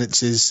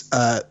whodunits is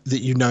that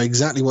you know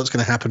exactly what's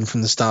going to happen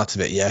from the start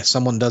of it. Yeah,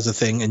 someone does a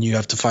thing and you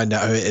have to find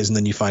out who it is, and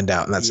then you find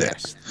out, and that's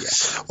it.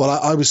 Yeah. Well,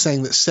 I was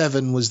saying that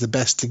Seven was the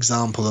best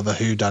example of a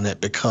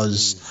whodunit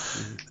because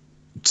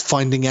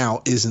finding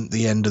out isn't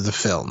the end of the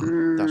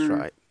film. That's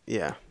right.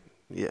 Yeah.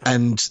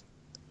 And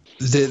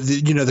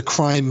the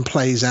crime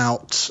plays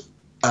out.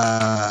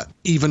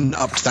 Even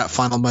up to that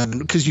final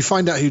moment, because you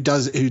find out who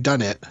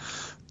done it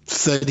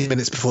 30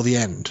 minutes before the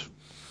end.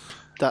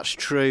 That's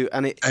true,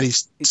 and he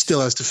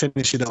still has to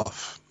finish it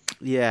off.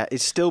 Yeah,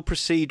 it's still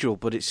procedural,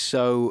 but it's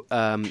so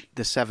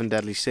the Seven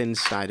Deadly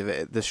Sins side of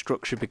it. The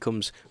structure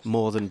becomes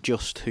more than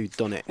just who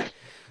done it.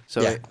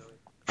 So yeah,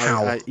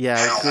 I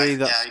agree.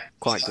 That's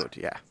quite good.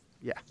 Yeah.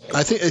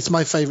 I think it's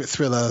my favourite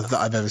thriller that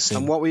I've ever seen.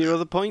 And what were your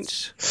other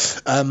points?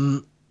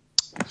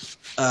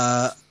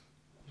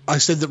 I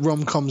said that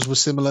rom-coms were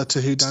similar to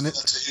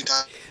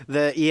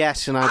whodunit.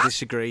 Yes, and I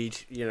disagreed.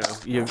 You're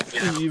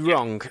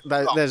wrong.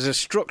 There's a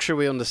structure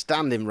we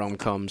understand in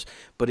rom-coms,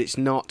 but it's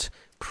not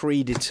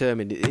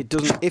predetermined. It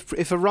doesn't.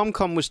 If a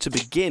rom-com was to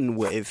begin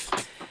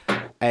with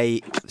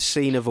a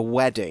scene of a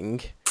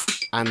wedding,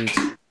 and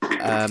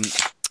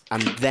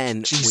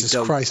then Jesus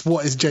Christ,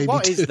 what is Jamie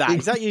What is doing? that?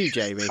 Is that you,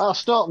 Jamie? Oh,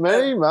 it's not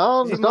me,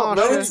 man. It's not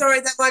me. I'm sorry,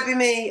 that might be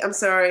me. I'm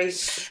sorry.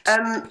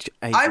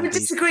 I would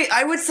disagree.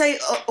 I would say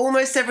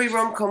almost every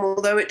rom-com,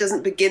 although it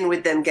doesn't begin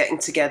with them getting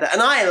together,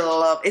 and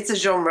it's a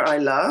genre I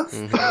love,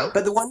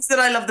 but the ones that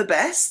I love the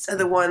best are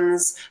the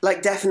ones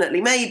like Definitely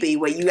Maybe,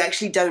 where you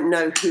actually don't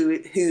know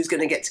who's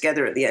going to get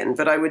together at the end.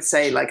 But I would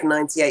say like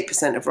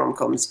 98% of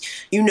rom-coms,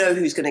 you know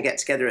who's going to get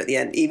together at the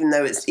end, even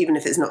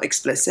if it's not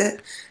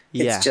explicit.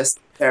 It's just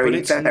very, but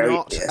it's very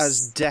not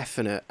as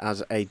definite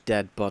as a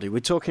dead body. We're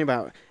talking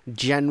about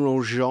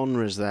general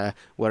genres there,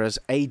 whereas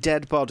a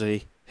dead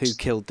body, who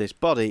killed this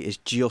body, is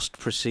just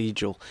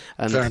procedural.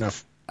 And, Fair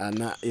enough. And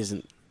that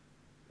isn't.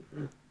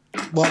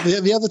 Well,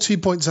 the other 2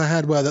 points I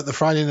had were that the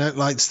Friday Night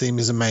Lights theme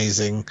is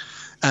amazing,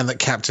 and that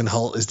Captain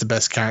Holt is the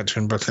best character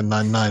in Brooklyn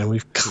Nine-Nine, and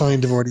we've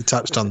kind of already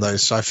touched on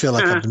those, so I feel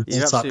like I've been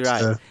built up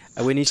right.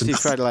 We need to do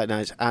Friday Night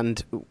Nights,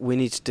 and we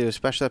need to do a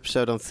special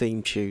episode on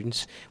theme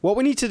tunes. What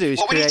we need to do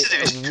is create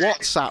a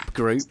WhatsApp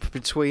group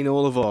between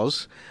all of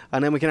us,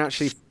 and then we can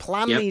actually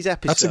plan these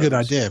episodes. That's a good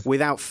idea.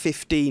 Without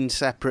 15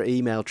 separate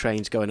email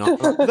trains going on.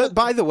 That,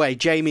 by the way,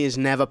 Jamie is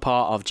never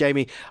part of.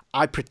 Jamie,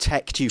 I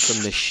protect you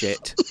from this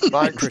shit.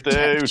 I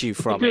protect you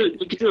from it.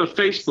 We could do a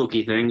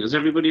Facebooky thing. Is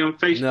everybody on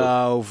Facebook?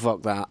 No,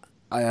 fuck that.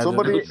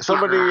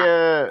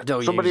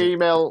 Somebody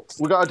email.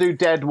 We got to do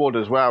Deadwood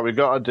as well. We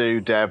got to do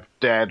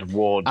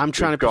Deadwood. I'm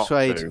trying to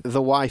persuade the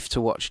wife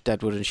to watch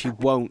Deadwood, and she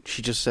won't.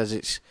 She just says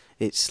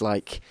it's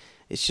like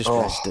it's just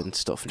Western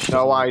stuff. And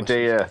no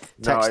idea.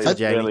 Text her,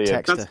 Jamie.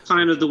 Text her. That's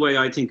kind of the way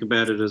I think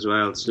about it as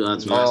well.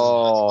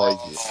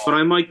 But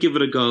I might give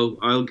it a go.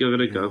 I'll give it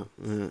a go.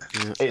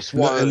 It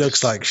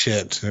looks like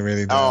shit. It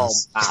really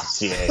does. I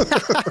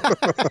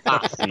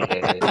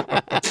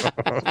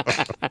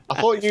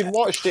thought you'd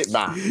watched it,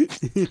 Matt.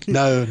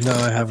 No,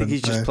 I haven't. I think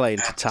he's just playing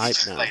to type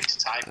now.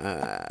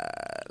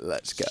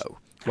 Let's go.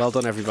 Well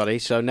done, everybody.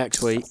 So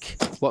next week,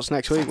 what's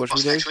next week? What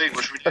should we do?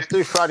 Let's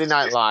do Friday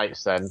Night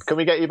Lights then. Can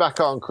we get you back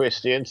on,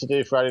 Christian, to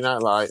do Friday Night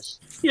Lights?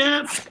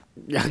 Yeah.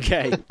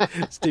 Okay.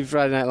 Let's do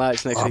Friday Night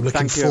Lights next week. Looking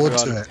Thank you, forward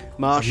everyone. to it.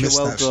 Marsha,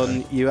 well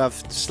done. You have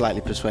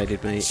slightly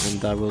persuaded me,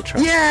 and I will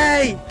try.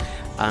 Yay!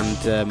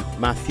 And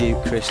Matthew,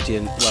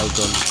 Christian, well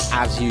done.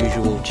 As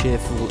usual,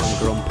 cheerful and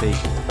grumpy.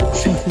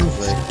 See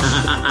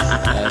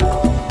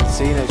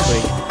you next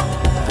week.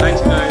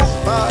 Thanks.